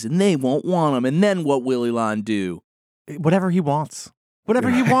libs, and they won't want him. And then what will Elon do? Whatever he wants.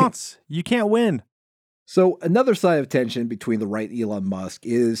 Whatever he wants. You can't win. So another sign of tension between the right and Elon Musk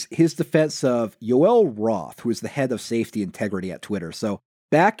is his defense of Yoel Roth, who is the head of safety integrity at Twitter. So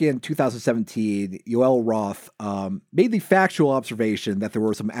back in 2017, Yoel Roth made the factual observation that there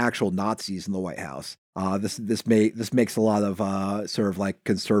were some actual Nazis in the White House. This makes a lot of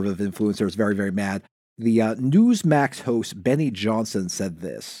conservative influencers very, very mad. The Newsmax host Benny Johnson said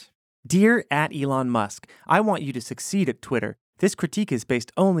this. Dear @Elon Musk, I want you to succeed at Twitter. This critique is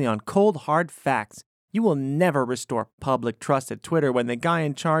based only on cold, hard facts. You will never restore public trust at Twitter when the guy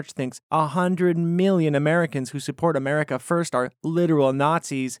in charge thinks 100 million Americans who support America first are literal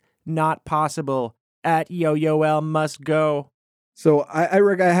Nazis. Not possible. At YoYoL must go. So I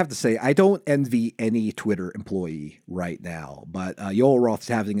have to say, I don't envy any Twitter employee right now, but Yoel Roth's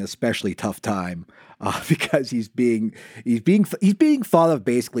having an especially tough time because he's being thought of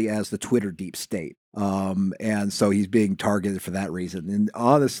basically as the Twitter deep state, and so he's being targeted for that reason. And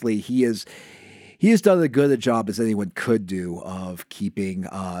honestly, he has done as good a job as anyone could do of keeping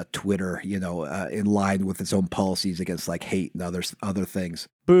Twitter, in line with its own policies against like hate and other things.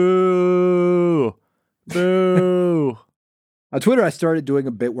 Boo! Boo! On Twitter, I started doing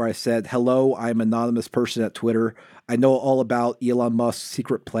a bit where I said, "Hello, I'm an anonymous person at Twitter. I know all about Elon Musk's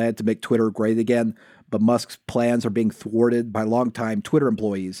secret plan to make Twitter great again, but Musk's plans are being thwarted by longtime Twitter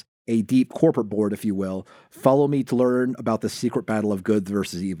employees, a deep corporate board, if you will. Follow me to learn about the secret battle of good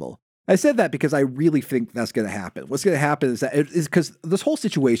versus evil." I said that because I really think that's going to happen. What's going to happen is that because this whole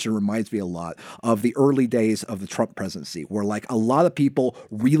situation reminds me a lot of the early days of the Trump presidency, where like a lot of people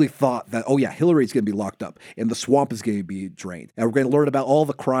really thought that, oh yeah, Hillary's going to be locked up and the swamp is going to be drained. And we're going to learn about all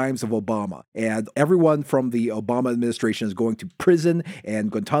the crimes of Obama. And everyone from the Obama administration is going to prison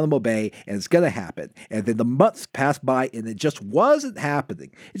and Guantanamo Bay, and it's going to happen. And then the months passed by and it just wasn't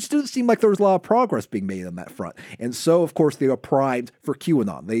happening. It just didn't seem like there was a lot of progress being made on that front. And so, of course, they were primed for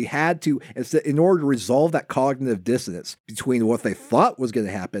QAnon. They had to, in order to resolve that cognitive dissonance between what they thought was going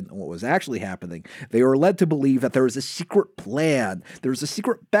to happen and what was actually happening, they were led to believe that there was a secret plan, there was a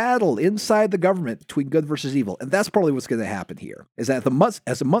secret battle inside the government between good versus evil. And that's probably what's going to happen here, is that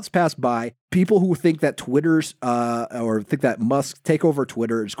as the months pass by, people who think that or think that Musk take over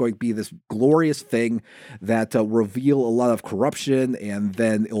Twitter is going to be this glorious thing that reveal a lot of corruption, and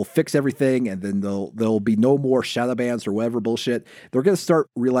then it'll fix everything, and then there'll be no more shadow bans or whatever bullshit. They're going to start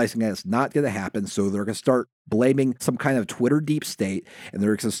realizing that it's not going to happen, so they're going to start blaming some kind of Twitter deep state, and they're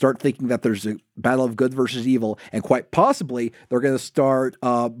going to start thinking that there's a battle of good versus evil, and quite possibly they're going to start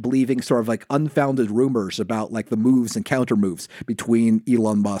believing sort of like unfounded rumors about like the moves and counter moves between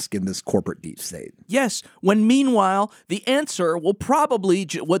Elon Musk and this corporate deep state. Yes, when meanwhile the answer will probably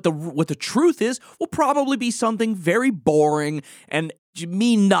what the truth is will probably be something very boring and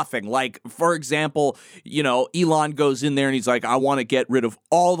mean nothing. Like, for example, Elon goes in there and he's like, I want to get rid of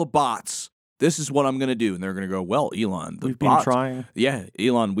all the bots. This is what I'm going to do. And they're going to go, well, Elon, we've been trying. Yeah,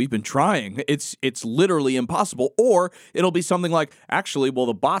 Elon, we've been trying. It's literally impossible. Or it'll be something like, actually, well,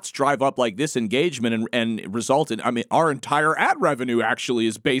 the bots drive up like this engagement and result in, our entire ad revenue actually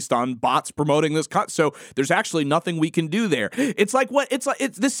is based on bots promoting this cut. So there's actually nothing we can do there. It's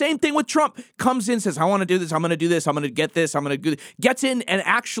the same thing with Trump. Comes in, says, I want to do this, I'm going to do this, I'm going to get this, I'm going to do this. Gets in and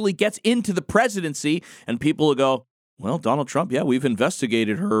actually gets into the presidency, and people will go, well, Donald Trump, yeah, we've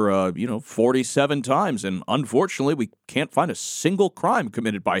investigated her, 47 times, and unfortunately, we can't find a single crime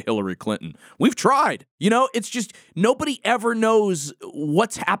committed by Hillary Clinton. We've tried. It's just nobody ever knows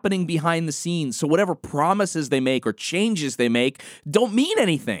what's happening behind the scenes, so whatever promises they make or changes they make don't mean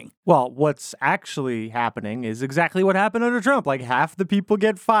anything. Well, what's actually happening is exactly what happened under Trump. Like, half the people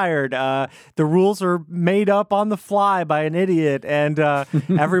get fired. The rules are made up on the fly by an idiot, and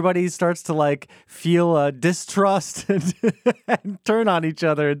everybody starts to, like, feel distrust and turn on each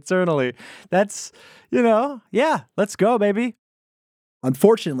other internally. That's, yeah, let's go, baby.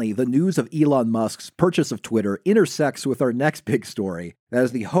 Unfortunately, the news of Elon Musk's purchase of Twitter intersects with our next big story. That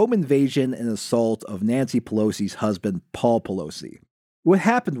is the home invasion and assault of Nancy Pelosi's husband, Paul Pelosi. What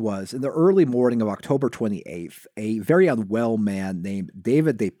happened was, in the early morning of October 28th, a very unwell man named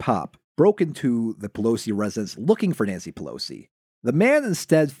David DePape broke into the Pelosi residence looking for Nancy Pelosi. The man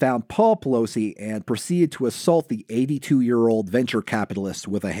instead found Paul Pelosi and proceeded to assault the 82-year-old venture capitalist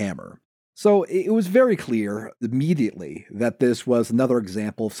with a hammer. So it was very clear immediately that this was another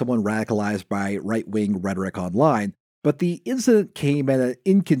example of someone radicalized by right-wing rhetoric online. But the incident came at an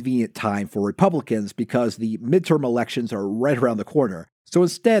inconvenient time for Republicans because the midterm elections are right around the corner. So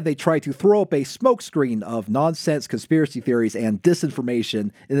instead, they tried to throw up a smokescreen of nonsense conspiracy theories and disinformation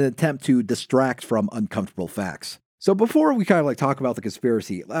in an attempt to distract from uncomfortable facts. So before we kind of talk about the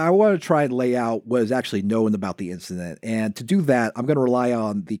conspiracy, I want to try and lay out what is actually known about the incident. And to do that, I'm going to rely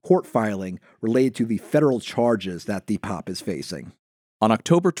on the court filing related to the federal charges that DePape is facing. On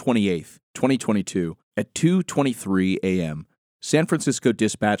October 28th, 2022, at 2:23 a.m., San Francisco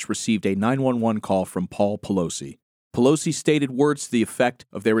Dispatch received a 911 call from Paul Pelosi. Pelosi stated words to the effect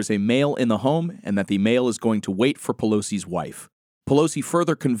of there is a male in the home and that the male is going to wait for Pelosi's wife. Pelosi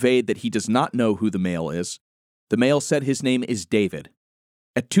further conveyed that he does not know who the male is. The male said his name is David.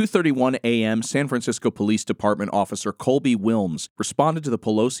 At 2:31 a.m., San Francisco Police Department officer Colby Wilms responded to the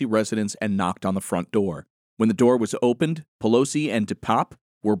Pelosi residence and knocked on the front door. When the door was opened, Pelosi and DePape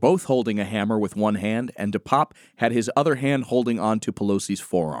were both holding a hammer with one hand, and DePape had his other hand holding onto Pelosi's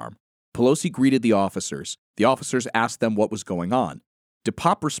forearm. Pelosi greeted the officers. The officers asked them what was going on.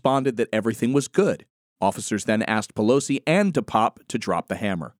 DePape responded that everything was good. Officers then asked Pelosi and DePape to drop the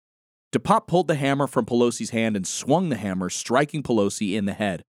hammer. DePape pulled the hammer from Pelosi's hand and swung the hammer, striking Pelosi in the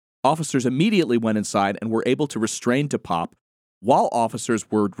head. Officers immediately went inside and were able to restrain DePape. While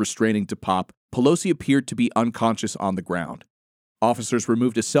officers were restraining DePape, Pelosi appeared to be unconscious on the ground. Officers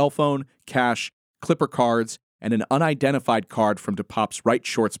removed a cell phone, cash, Clipper cards, and an unidentified card from DePape's right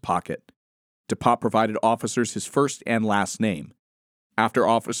shorts pocket. DePape provided officers his first and last name. After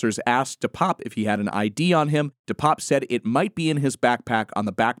officers asked DePape if he had an ID on him, DePape said it might be in his backpack on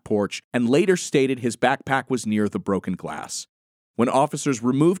the back porch and later stated his backpack was near the broken glass. When officers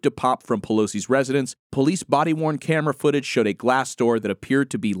removed DePape from Pelosi's residence, police body-worn camera footage showed a glass door that appeared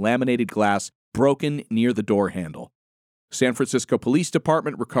to be laminated glass broken near the door handle. San Francisco Police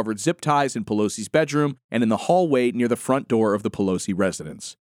Department recovered zip ties in Pelosi's bedroom and in the hallway near the front door of the Pelosi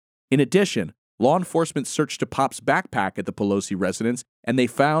residence. In addition, law enforcement searched DePape's backpack at the Pelosi residence, and they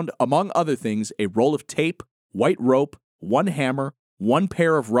found, among other things, a roll of tape, white rope, one hammer, one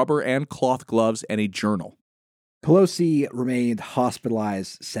pair of rubber and cloth gloves, and a journal. Pelosi remained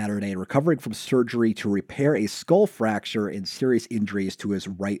hospitalized Saturday, recovering from surgery to repair a skull fracture and serious injuries to his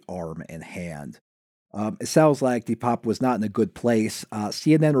right arm and hand. It sounds like DePape was not in a good place.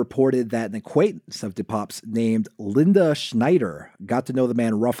 CNN reported that an acquaintance of DePape's named Linda Schneider got to know the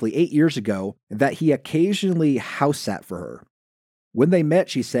man roughly 8 years ago and that he occasionally house sat for her. When they met,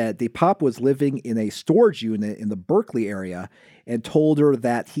 she said, DePape was living in a storage unit in the Berkeley area and told her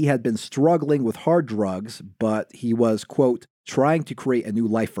that he had been struggling with hard drugs, but he was, quote, trying to create a new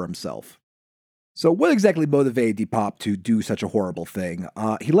life for himself. So what exactly motivated DePape to do such a horrible thing?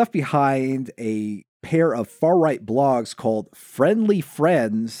 He left behind a pair of far-right blogs called Friendly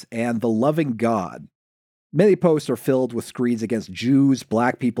Friends and The Loving God. Many posts are filled with screeds against Jews,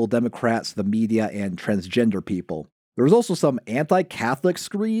 black people, Democrats, the media, and transgender people. There was also some anti-Catholic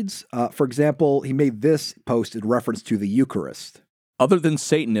screeds. For example, he made this post in reference to the Eucharist. Other than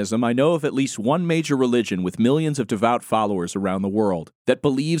Satanism, I know of at least one major religion with millions of devout followers around the world that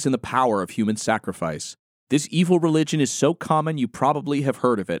believes in the power of human sacrifice. This evil religion is so common you probably have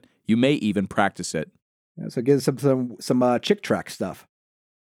heard of it. You may even practice it. Yeah, so get some Chick Tract stuff.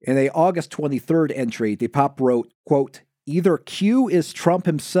 In a August 23rd entry, DePape wrote, quote, either Q is Trump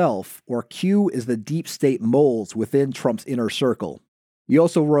himself or Q is the deep state moles within Trump's inner circle. He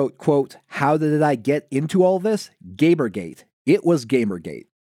also wrote, quote, how did I get into all this? Gamergate. It was Gamergate.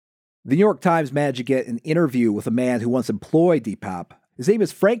 The New York Times managed to get an interview with a man who once employed DePape. His name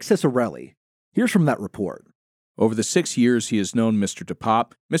is Frank Cicerelli. Here's from that report. Over the 6 years he has known Mr.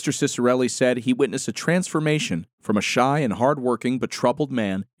 DePape, Mr. Cicerelli said he witnessed a transformation from a shy and hard-working but troubled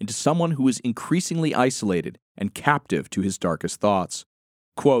man into someone who is increasingly isolated and captive to his darkest thoughts.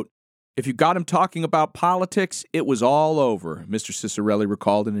 Quote, if you got him talking about politics, it was all over, Mr. Cicerelli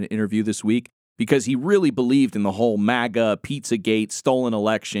recalled in an interview this week, because he really believed in the whole MAGA, Pizzagate, stolen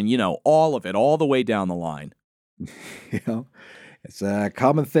election, all of it, all the way down the line. It's a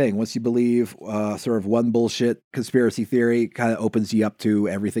common thing. Once you believe sort of one bullshit conspiracy theory, kind of opens you up to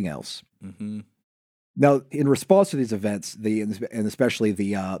everything else. Mm-hmm. Now, in response to these events, and especially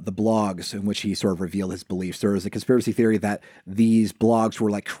the blogs in which he sort of revealed his beliefs, there was a conspiracy theory that these blogs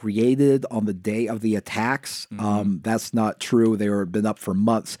were created on the day of the attacks. Mm-hmm. That's not true. They were been up for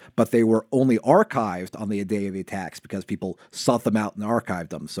months, but they were only archived on the day of the attacks because people sought them out and archived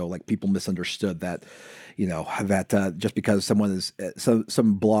them. So people misunderstood that, that just because someone is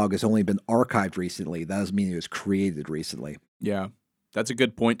some blog has only been archived recently, that doesn't mean it was created recently. Yeah, that's a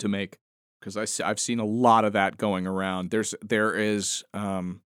good point to make. Because I've seen a lot of that going around. There is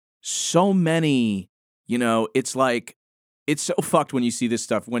so many, it's so fucked when you see this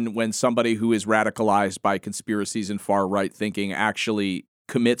stuff, when somebody who is radicalized by conspiracies and far right thinking actually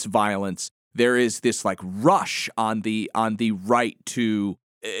commits violence. There is this rush on the right to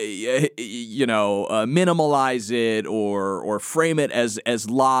minimalize it or frame it as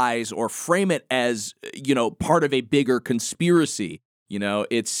lies or frame it as part of a bigger conspiracy.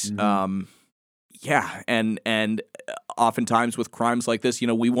 It's, mm-hmm. And oftentimes with crimes like this,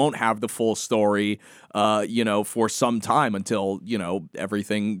 we won't have the full story, for some time until,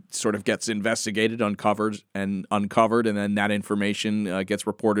 everything sort of gets investigated, uncovered, and then that information gets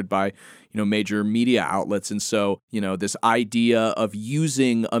reported by, major media outlets. And so, this idea of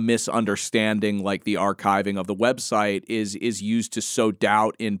using a misunderstanding like the archiving of the website is used to sow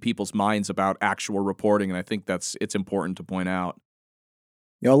doubt in people's minds about actual reporting. And I think it's important to point out.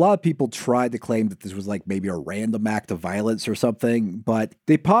 A lot of people tried to claim that this was like maybe a random act of violence or something, but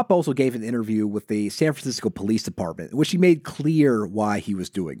DePape also gave an interview with the San Francisco Police Department, in which he made clear why he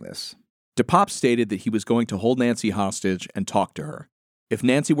was doing this. DePape stated that he was going to hold Nancy hostage and talk to her. If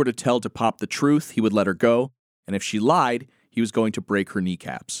Nancy were to tell DePape the truth, he would let her go, and if she lied, he was going to break her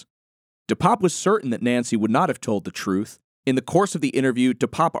kneecaps. DePape was certain that Nancy would not have told the truth. In the course of the interview,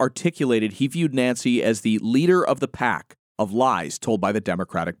 DePape articulated he viewed Nancy as the leader of the pack of lies told by the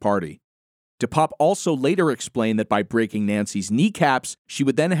Democratic Party. DePape also later explained that by breaking Nancy's kneecaps, she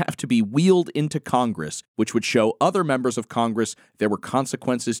would then have to be wheeled into Congress, which would show other members of Congress there were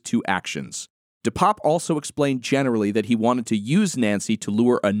consequences to actions. DePape also explained generally that he wanted to use Nancy to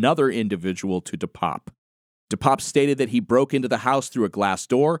lure another individual to DePape. DePape stated that he broke into the house through a glass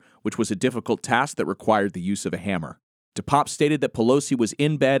door, which was a difficult task that required the use of a hammer. DePape stated that Pelosi was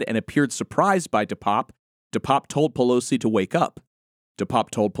in bed and appeared surprised by DePape. DePape told Pelosi to wake up. DePape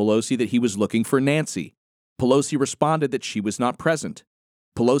told Pelosi that he was looking for Nancy. Pelosi responded that she was not present.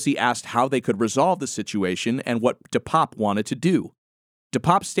 Pelosi asked how they could resolve the situation and what DePape wanted to do.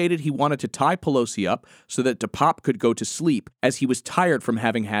 DePape stated he wanted to tie Pelosi up so that DePape could go to sleep, as he was tired from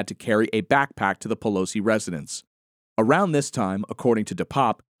having had to carry a backpack to the Pelosi residence. Around this time, according to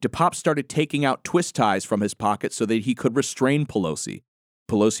DePape started taking out twist ties from his pocket so that he could restrain Pelosi.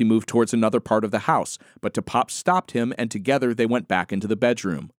 Pelosi moved towards another part of the house, but DePape stopped him, and together they went back into the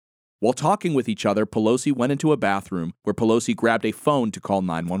bedroom. While talking with each other, Pelosi went into a bathroom where Pelosi grabbed a phone to call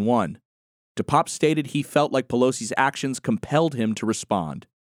 911. DePape stated he felt like Pelosi's actions compelled him to respond.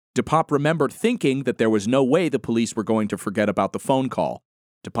 DePape remembered thinking that there was no way the police were going to forget about the phone call.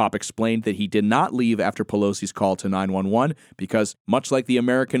 DePape explained that he did not leave after Pelosi's call to 911 because, much like the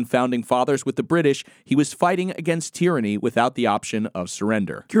American founding fathers with the British, he was fighting against tyranny without the option of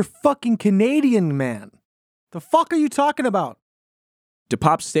surrender. You're fucking Canadian, man. The fuck are you talking about?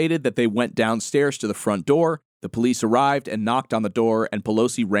 DePape stated that they went downstairs to the front door. The police arrived and knocked on the door, and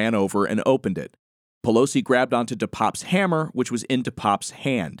Pelosi ran over and opened it. Pelosi grabbed onto DePape's hammer, which was in DePape's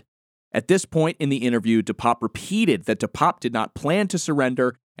hand. At this point in the interview, DePape repeated that DePape did not plan to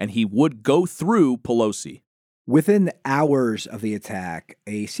surrender and he would go through Pelosi. Within hours of the attack,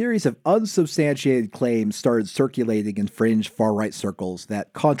 a series of unsubstantiated claims started circulating in fringe far-right circles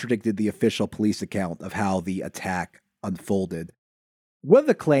that contradicted the official police account of how the attack unfolded. One of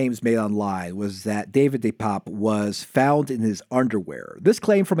the claims made online was that David DePape was found in his underwear. This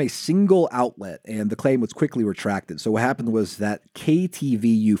claim from a single outlet, and the claim was quickly retracted. So what happened was that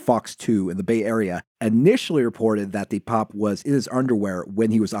KTVU Fox 2 in the Bay Area initially reported that DePape was in his underwear when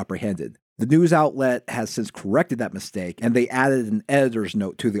he was apprehended. The news outlet has since corrected that mistake, and they added an editor's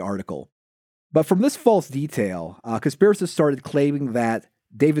note to the article. But from this false detail, conspiracists started claiming that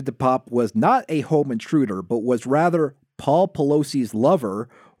David DePape was not a home intruder, but was rather Paul Pelosi's lover,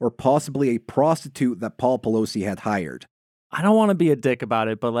 or possibly a prostitute that Paul Pelosi had hired. I don't want to be a dick about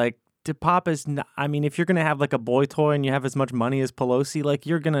it, but like, DePape is not, I mean, if you're going to have like a boy toy and you have as much money as Pelosi, like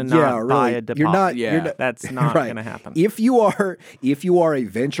you're going to not buy a DePape. You're not, that's not right. going to happen. If you are a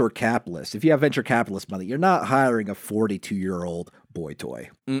venture capitalist, if you have venture capitalist money, you're not hiring a 42-year-old boy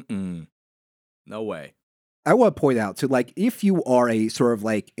toy. No way. I want to point out, so like, if you are a sort of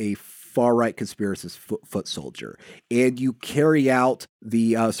like a far-right conspiracist foot soldier, and you carry out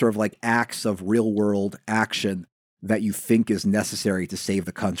the sort of like acts of real-world action that you think is necessary to save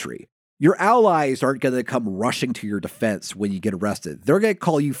the country, your allies aren't going to come rushing to your defense when you get arrested. They're going to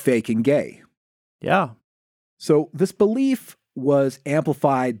call you fake and gay. Yeah. So this belief was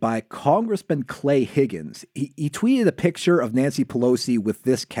amplified by Congressman Clay Higgins. He tweeted a picture of Nancy Pelosi with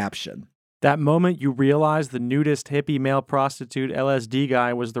this caption: "That moment you realize the nudist hippie male prostitute LSD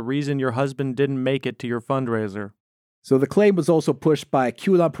guy was the reason your husband didn't make it to your fundraiser." So the claim was also pushed by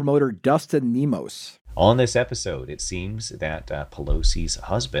QAnon promoter Dustin Nemos. On this episode, it seems that Pelosi's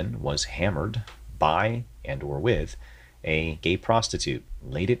husband was hammered by and or with a gay prostitute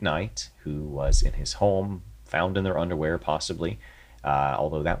late at night who was in his home, found in their underwear possibly,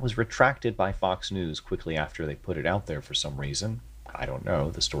 although that was retracted by Fox News quickly after they put it out there for some reason. I don't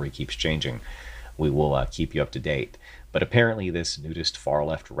know. The story keeps changing. We will keep you up to date. But apparently this nudist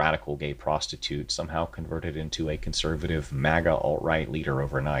far-left radical gay prostitute somehow converted into a conservative MAGA alt-right leader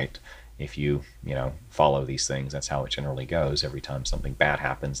overnight if you follow these things, that's how it generally goes. Every time something bad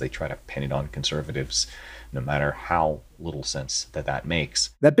happens, they try to pin it on conservatives, no matter how little sense that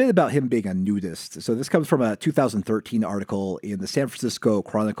makes. That bit about him being a nudist. So this comes from a 2013 article in the San Francisco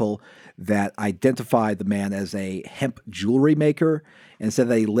Chronicle that identified the man as a hemp jewelry maker and said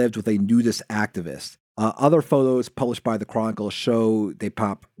that he lived with a nudist activist. Other photos published by the Chronicle show they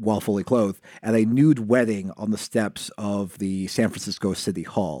pop while fully clothed at a nude wedding on the steps of the San Francisco City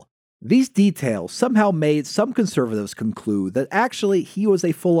Hall. These details somehow made some conservatives conclude that actually he was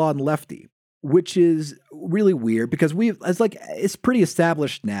a full-on lefty, which is really weird because it's pretty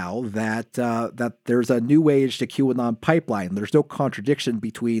established now that that there's a new age to QAnon pipeline. There's no contradiction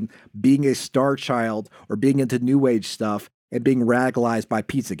between being a star child or being into new age stuff and being radicalized by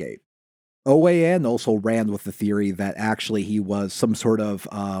Pizzagate. OAN also ran with the theory that actually he was some sort of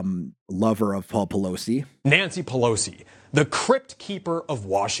lover of Paul Pelosi. Nancy Pelosi, the crypt keeper of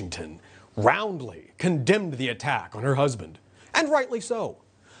Washington, roundly condemned the attack on her husband, and rightly so.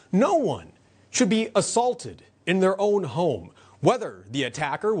 No one should be assaulted in their own home, whether the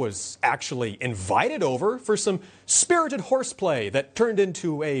attacker was actually invited over for some spirited horseplay that turned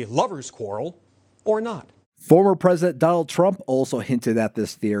into a lover's quarrel or not. Former President Donald Trump also hinted at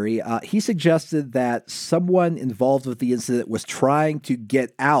this theory. He suggested that someone involved with the incident was trying to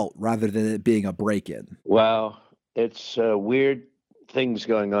get out rather than it being a break-in. Wow, it's weird things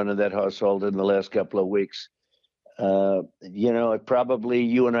going on in that household in the last couple of weeks. Probably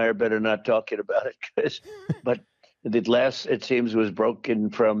you and I are better not talking about it, but it seems was broken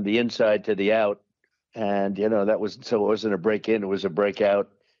from the inside to the out. And, it wasn't a break-in, it was a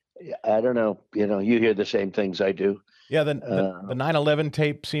breakout. I don't know. You hear the same things I do. Yeah, the 9/11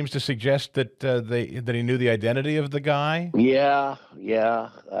 tape seems to suggest that that he knew the identity of the guy. Yeah.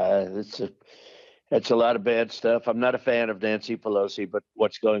 It's a lot of bad stuff. I'm not a fan of Nancy Pelosi, but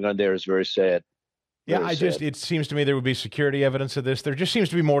what's going on there is very sad. Yeah, it seems to me there would be security evidence of this. There just seems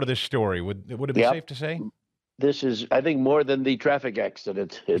to be more to this story. Would it be safe to say? This is, I think, more than the traffic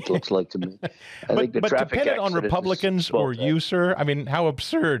accident, it looks like to me. I think the traffic to pin it on Republicans or you, sir? I mean, how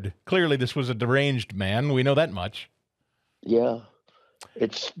absurd. Clearly, this was a deranged man. We know that much. Yeah.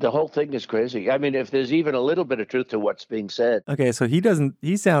 The whole thing is crazy. I mean, if there's even a little bit of truth to what's being said. Okay, so he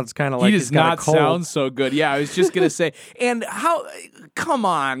sounds kind of like he does not sound so good. Yeah, I was just going to say, and come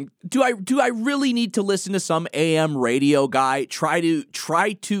on, do I really need to listen to some AM radio guy try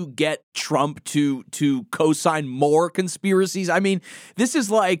to get Trump to co-sign more conspiracies? I mean, this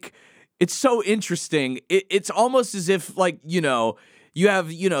is like, it's so interesting. It's almost as if you have,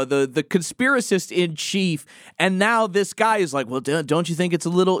 the conspiracist in chief, and now this guy is like, well, don't you think it's a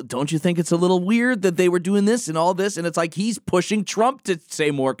little weird that they were doing this and all this? And it's like he's pushing Trump to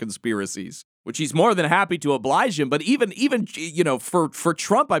say more conspiracies, which he's more than happy to oblige him. But even for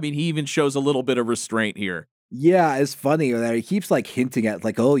Trump, I mean, he even shows a little bit of restraint here. Yeah, it's funny that he keeps hinting at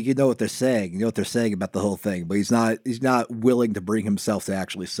oh, you know what they're saying. You know what they're saying about the whole thing, but he's not willing to bring himself to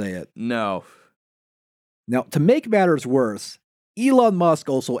actually say it. No. Now, to make matters worse, Elon Musk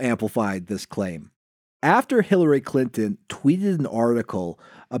also amplified this claim. After Hillary Clinton tweeted an article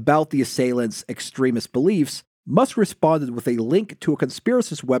about the assailant's extremist beliefs, Musk responded with a link to a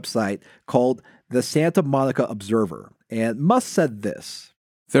conspiracist website called the Santa Monica Observer. And Musk said this: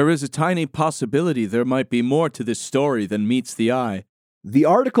 "There is a tiny possibility there might be more to this story than meets the eye." The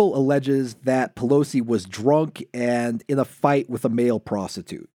article alleges that Pelosi was drunk and in a fight with a male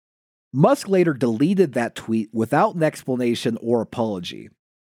prostitute. Musk later deleted that tweet without an explanation or apology.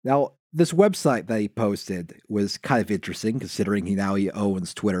 Now, this website that he posted was kind of interesting, considering he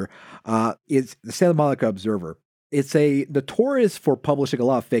owns Twitter. It's the Santa Monica Observer. It's notorious for publishing a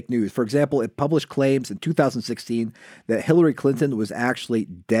lot of fake news. For example, it published claims in 2016 that Hillary Clinton was actually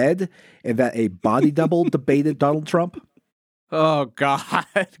dead and that a body double debated Donald Trump. Oh, God.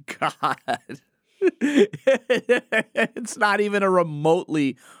 It's not even a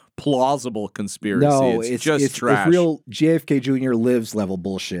remotely plausible conspiracy. No, it's just trash. It's real JFK Jr. lives level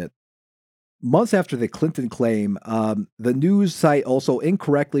bullshit. Months after the Clinton claim, the news site also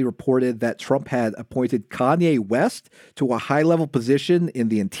incorrectly reported that Trump had appointed Kanye West to a high-level position in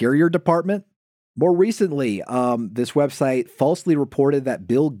the Interior Department. More recently, this website falsely reported that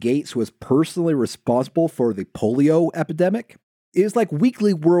Bill Gates was personally responsible for the polio epidemic. It was like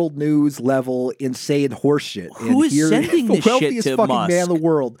Weekly World News level insane horseshit. Who is sending this shit to Musk? The wealthiest fucking man in the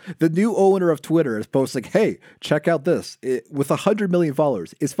world, the new owner of Twitter, is posting, hey, check out this. With 100 million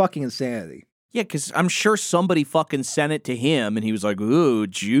followers. It's fucking insanity. Yeah, because I'm sure somebody fucking sent it to him, and he was like, ooh,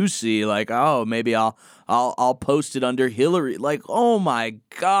 juicy. Like, oh, maybe I'll post it under Hillary. Like, oh my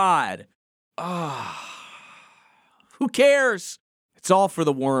God. Who cares? It's all for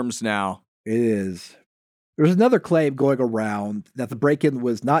the worms now. It is. There's another claim going around that the break-in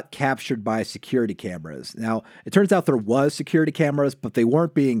was not captured by security cameras. Now, it turns out there was security cameras, but they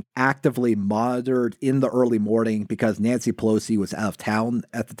weren't being actively monitored in the early morning because Nancy Pelosi was out of town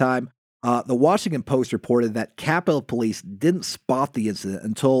at the time. The Washington Post reported that Capitol Police didn't spot the incident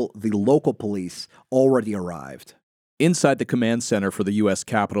until the local police already arrived. Inside the command center for the U.S.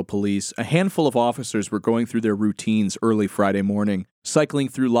 Capitol Police, a handful of officers were going through their routines early Friday morning, cycling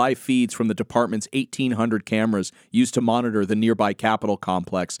through live feeds from the department's 1,800 cameras used to monitor the nearby Capitol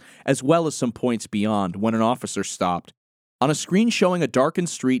complex, as well as some points beyond, when an officer stopped. On a screen showing a darkened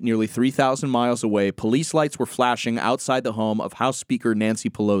street nearly 3,000 miles away, police lights were flashing outside the home of House Speaker Nancy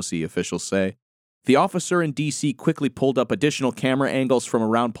Pelosi, officials say. The officer in D.C. quickly pulled up additional camera angles from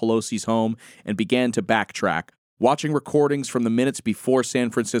around Pelosi's home and began to backtrack, watching recordings from the minutes before San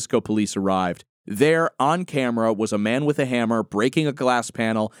Francisco police arrived. There, on camera, was a man with a hammer breaking a glass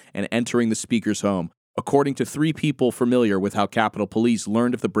panel and entering the speaker's home, according to 3 people familiar with how Capitol Police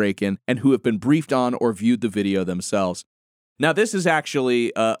learned of the break-in and who have been briefed on or viewed the video themselves. Now, this is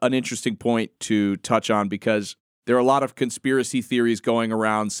actually an interesting point to touch on because there are a lot of conspiracy theories going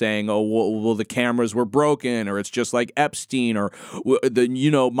around saying, oh, well, the cameras were broken, or it's just like Epstein, or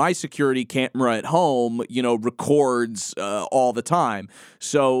my security camera at home, records all the time.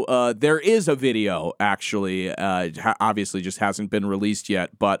 So there is a video, actually, obviously just hasn't been released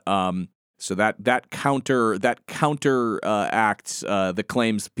yet, but so that counteracts the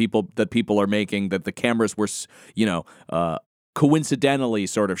claims people are making that the cameras were, coincidentally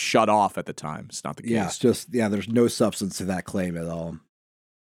sort of shut off at the time. It's not the case. There's no substance to that claim at all.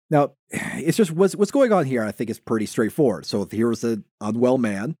 Now, it's just what's going on here, I think, is pretty straightforward. So here was an unwell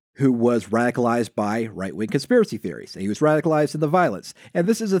man who was radicalized by right-wing conspiracy theories, and he was radicalized in the violence. And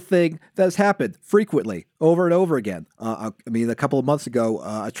this is a thing that has happened frequently, over and over again. A couple of months ago,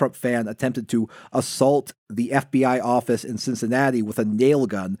 a Trump fan attempted to assault the FBI office in Cincinnati with a nail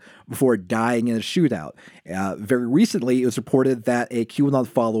gun before dying in a shootout. Very recently, it was reported that a QAnon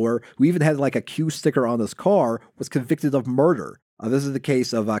follower who even had like a Q sticker on his car was convicted of murder. This is the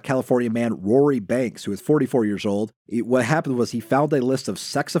case of California man Rory Banks, who is 44 years old. What happened was he found a list of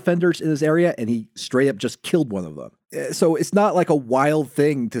sex offenders in his area, and he straight up just killed one of them. So it's not like a wild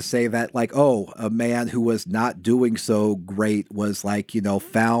thing to say that, like, oh, a man who was not doing so great was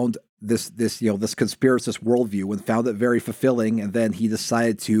found this conspiracist worldview and found it very fulfilling, and then he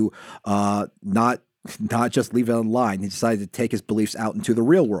decided to not just leave it online. He decided to take his beliefs out into the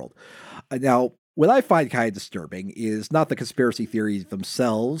real world. Now, what I find kind of disturbing is not the conspiracy theories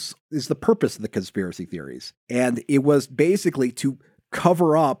themselves, is the purpose of the conspiracy theories. And it was basically to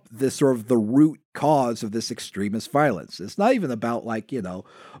cover up this sort of the root cause of this extremist violence. It's not even about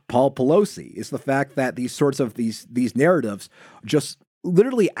Paul Pelosi. It's the fact that these sorts of these narratives just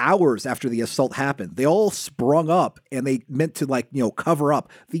literally hours after the assault happened, they all sprung up and they meant to cover up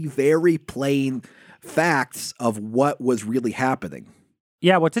the very plain facts of what was really happening.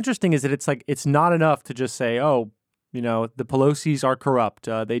 Yeah, what's interesting is that it's not enough to just say, oh, the Pelosi's are corrupt.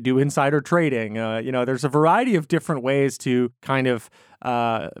 They do insider trading. There's a variety of different ways to kind of,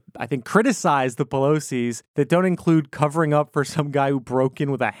 I think, criticize the Pelosi's that don't include covering up for some guy who broke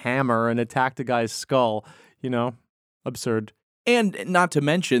in with a hammer and attacked a guy's skull. Absurd. And not to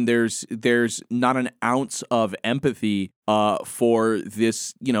mention, there's not an ounce of empathy for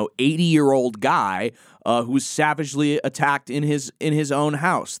this 80-year-old guy who was savagely attacked in his own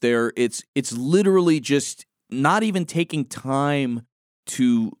house. It's literally just not even taking time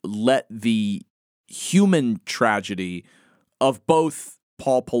to let the human tragedy of both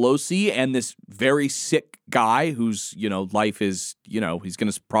Paul Pelosi and this very sick guy whose life is he's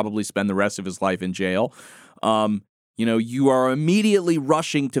going to probably spend the rest of his life in jail. You are immediately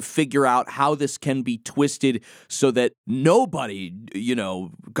rushing to figure out how this can be twisted so that nobody,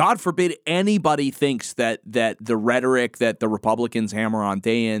 God forbid anybody thinks that the rhetoric that the Republicans hammer on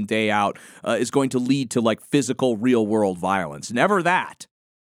day in, day out is going to lead to physical real world violence. Never that.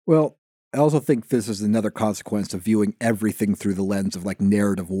 Well, I also think this is another consequence of viewing everything through the lens of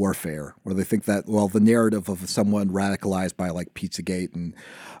narrative warfare, where they think that, the narrative of someone radicalized by Pizzagate and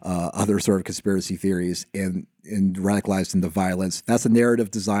other sort of conspiracy theories and radicalized into violence, that's a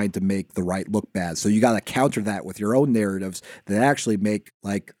narrative designed to make the right look bad. So you got to counter that with your own narratives that actually make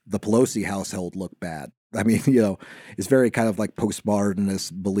the Pelosi household look bad. I mean, it's very kind of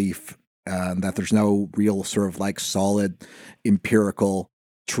postmodernist belief that there's no real sort of solid empirical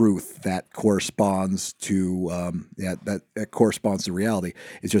truth that corresponds to that corresponds to reality.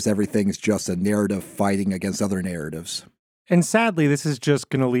 It's just everything's just a narrative fighting against other narratives. And sadly, this is just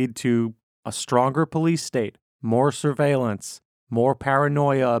going to lead to a stronger police state, more surveillance, more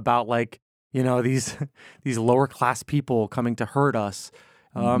paranoia about these lower class people coming to hurt us.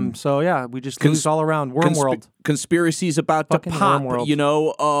 So yeah, we just lose all around. Wormworld. Conspiracies about to Fucking pop.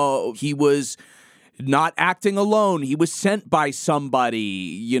 Wormworld. He was not acting alone. He was sent by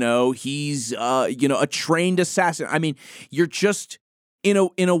somebody. He's a trained assassin. I mean, you're just in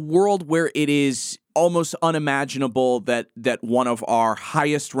a world where it is almost unimaginable that one of our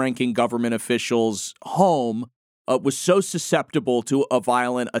highest ranking government officials' home was so susceptible to a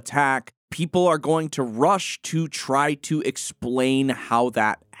violent attack. People are going to rush to try to explain how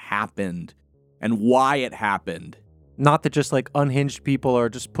that happened and why it happened. Not that just unhinged people are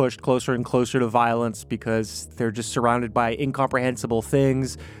just pushed closer and closer to violence because they're just surrounded by incomprehensible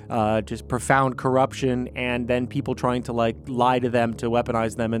things, just profound corruption, and then people trying to lie to them to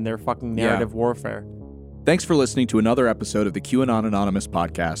weaponize them in their fucking narrative warfare. Thanks for listening to another episode of the QAnon Anonymous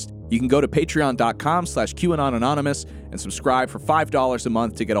podcast. You can go to patreon.com/QAnon Anonymous and subscribe for $5 a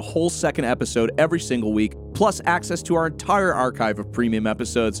month to get a whole second episode every single week, plus access to our entire archive of premium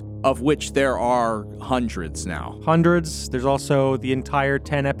episodes, of which there are hundreds now. Hundreds. There's also the entire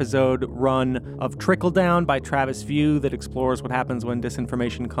 10-episode run of Trickle Down by Travis View that explores what happens when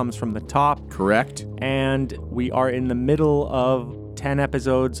disinformation comes from the top. Correct. And we are in the middle of 10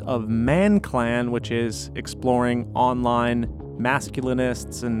 episodes of Man Clan, which is exploring online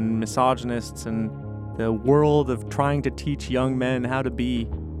masculinists and misogynists and the world of trying to teach young men how to be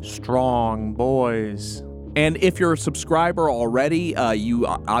strong boys. And if you're a subscriber already, you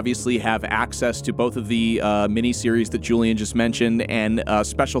obviously have access to both of the miniseries that Julian just mentioned, and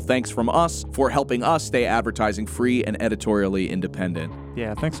special thanks from us for helping us stay advertising free and editorially independent.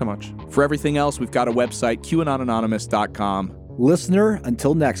 Yeah, thanks so much. For everything else, we've got a website, QAnonanonymous.com. Listener,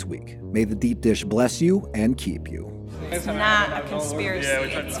 until next week, may the deep dish bless you and keep you. It's not a conspiracy,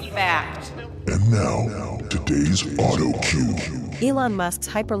 it's fact. And now, today's auto cue. Elon Musk's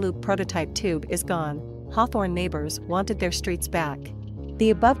Hyperloop prototype tube is gone. Hawthorne neighbors wanted their streets back. The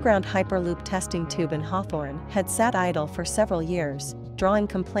above-ground Hyperloop testing tube in Hawthorne had sat idle for several years, drawing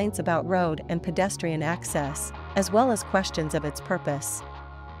complaints about road and pedestrian access, as well as questions of its purpose.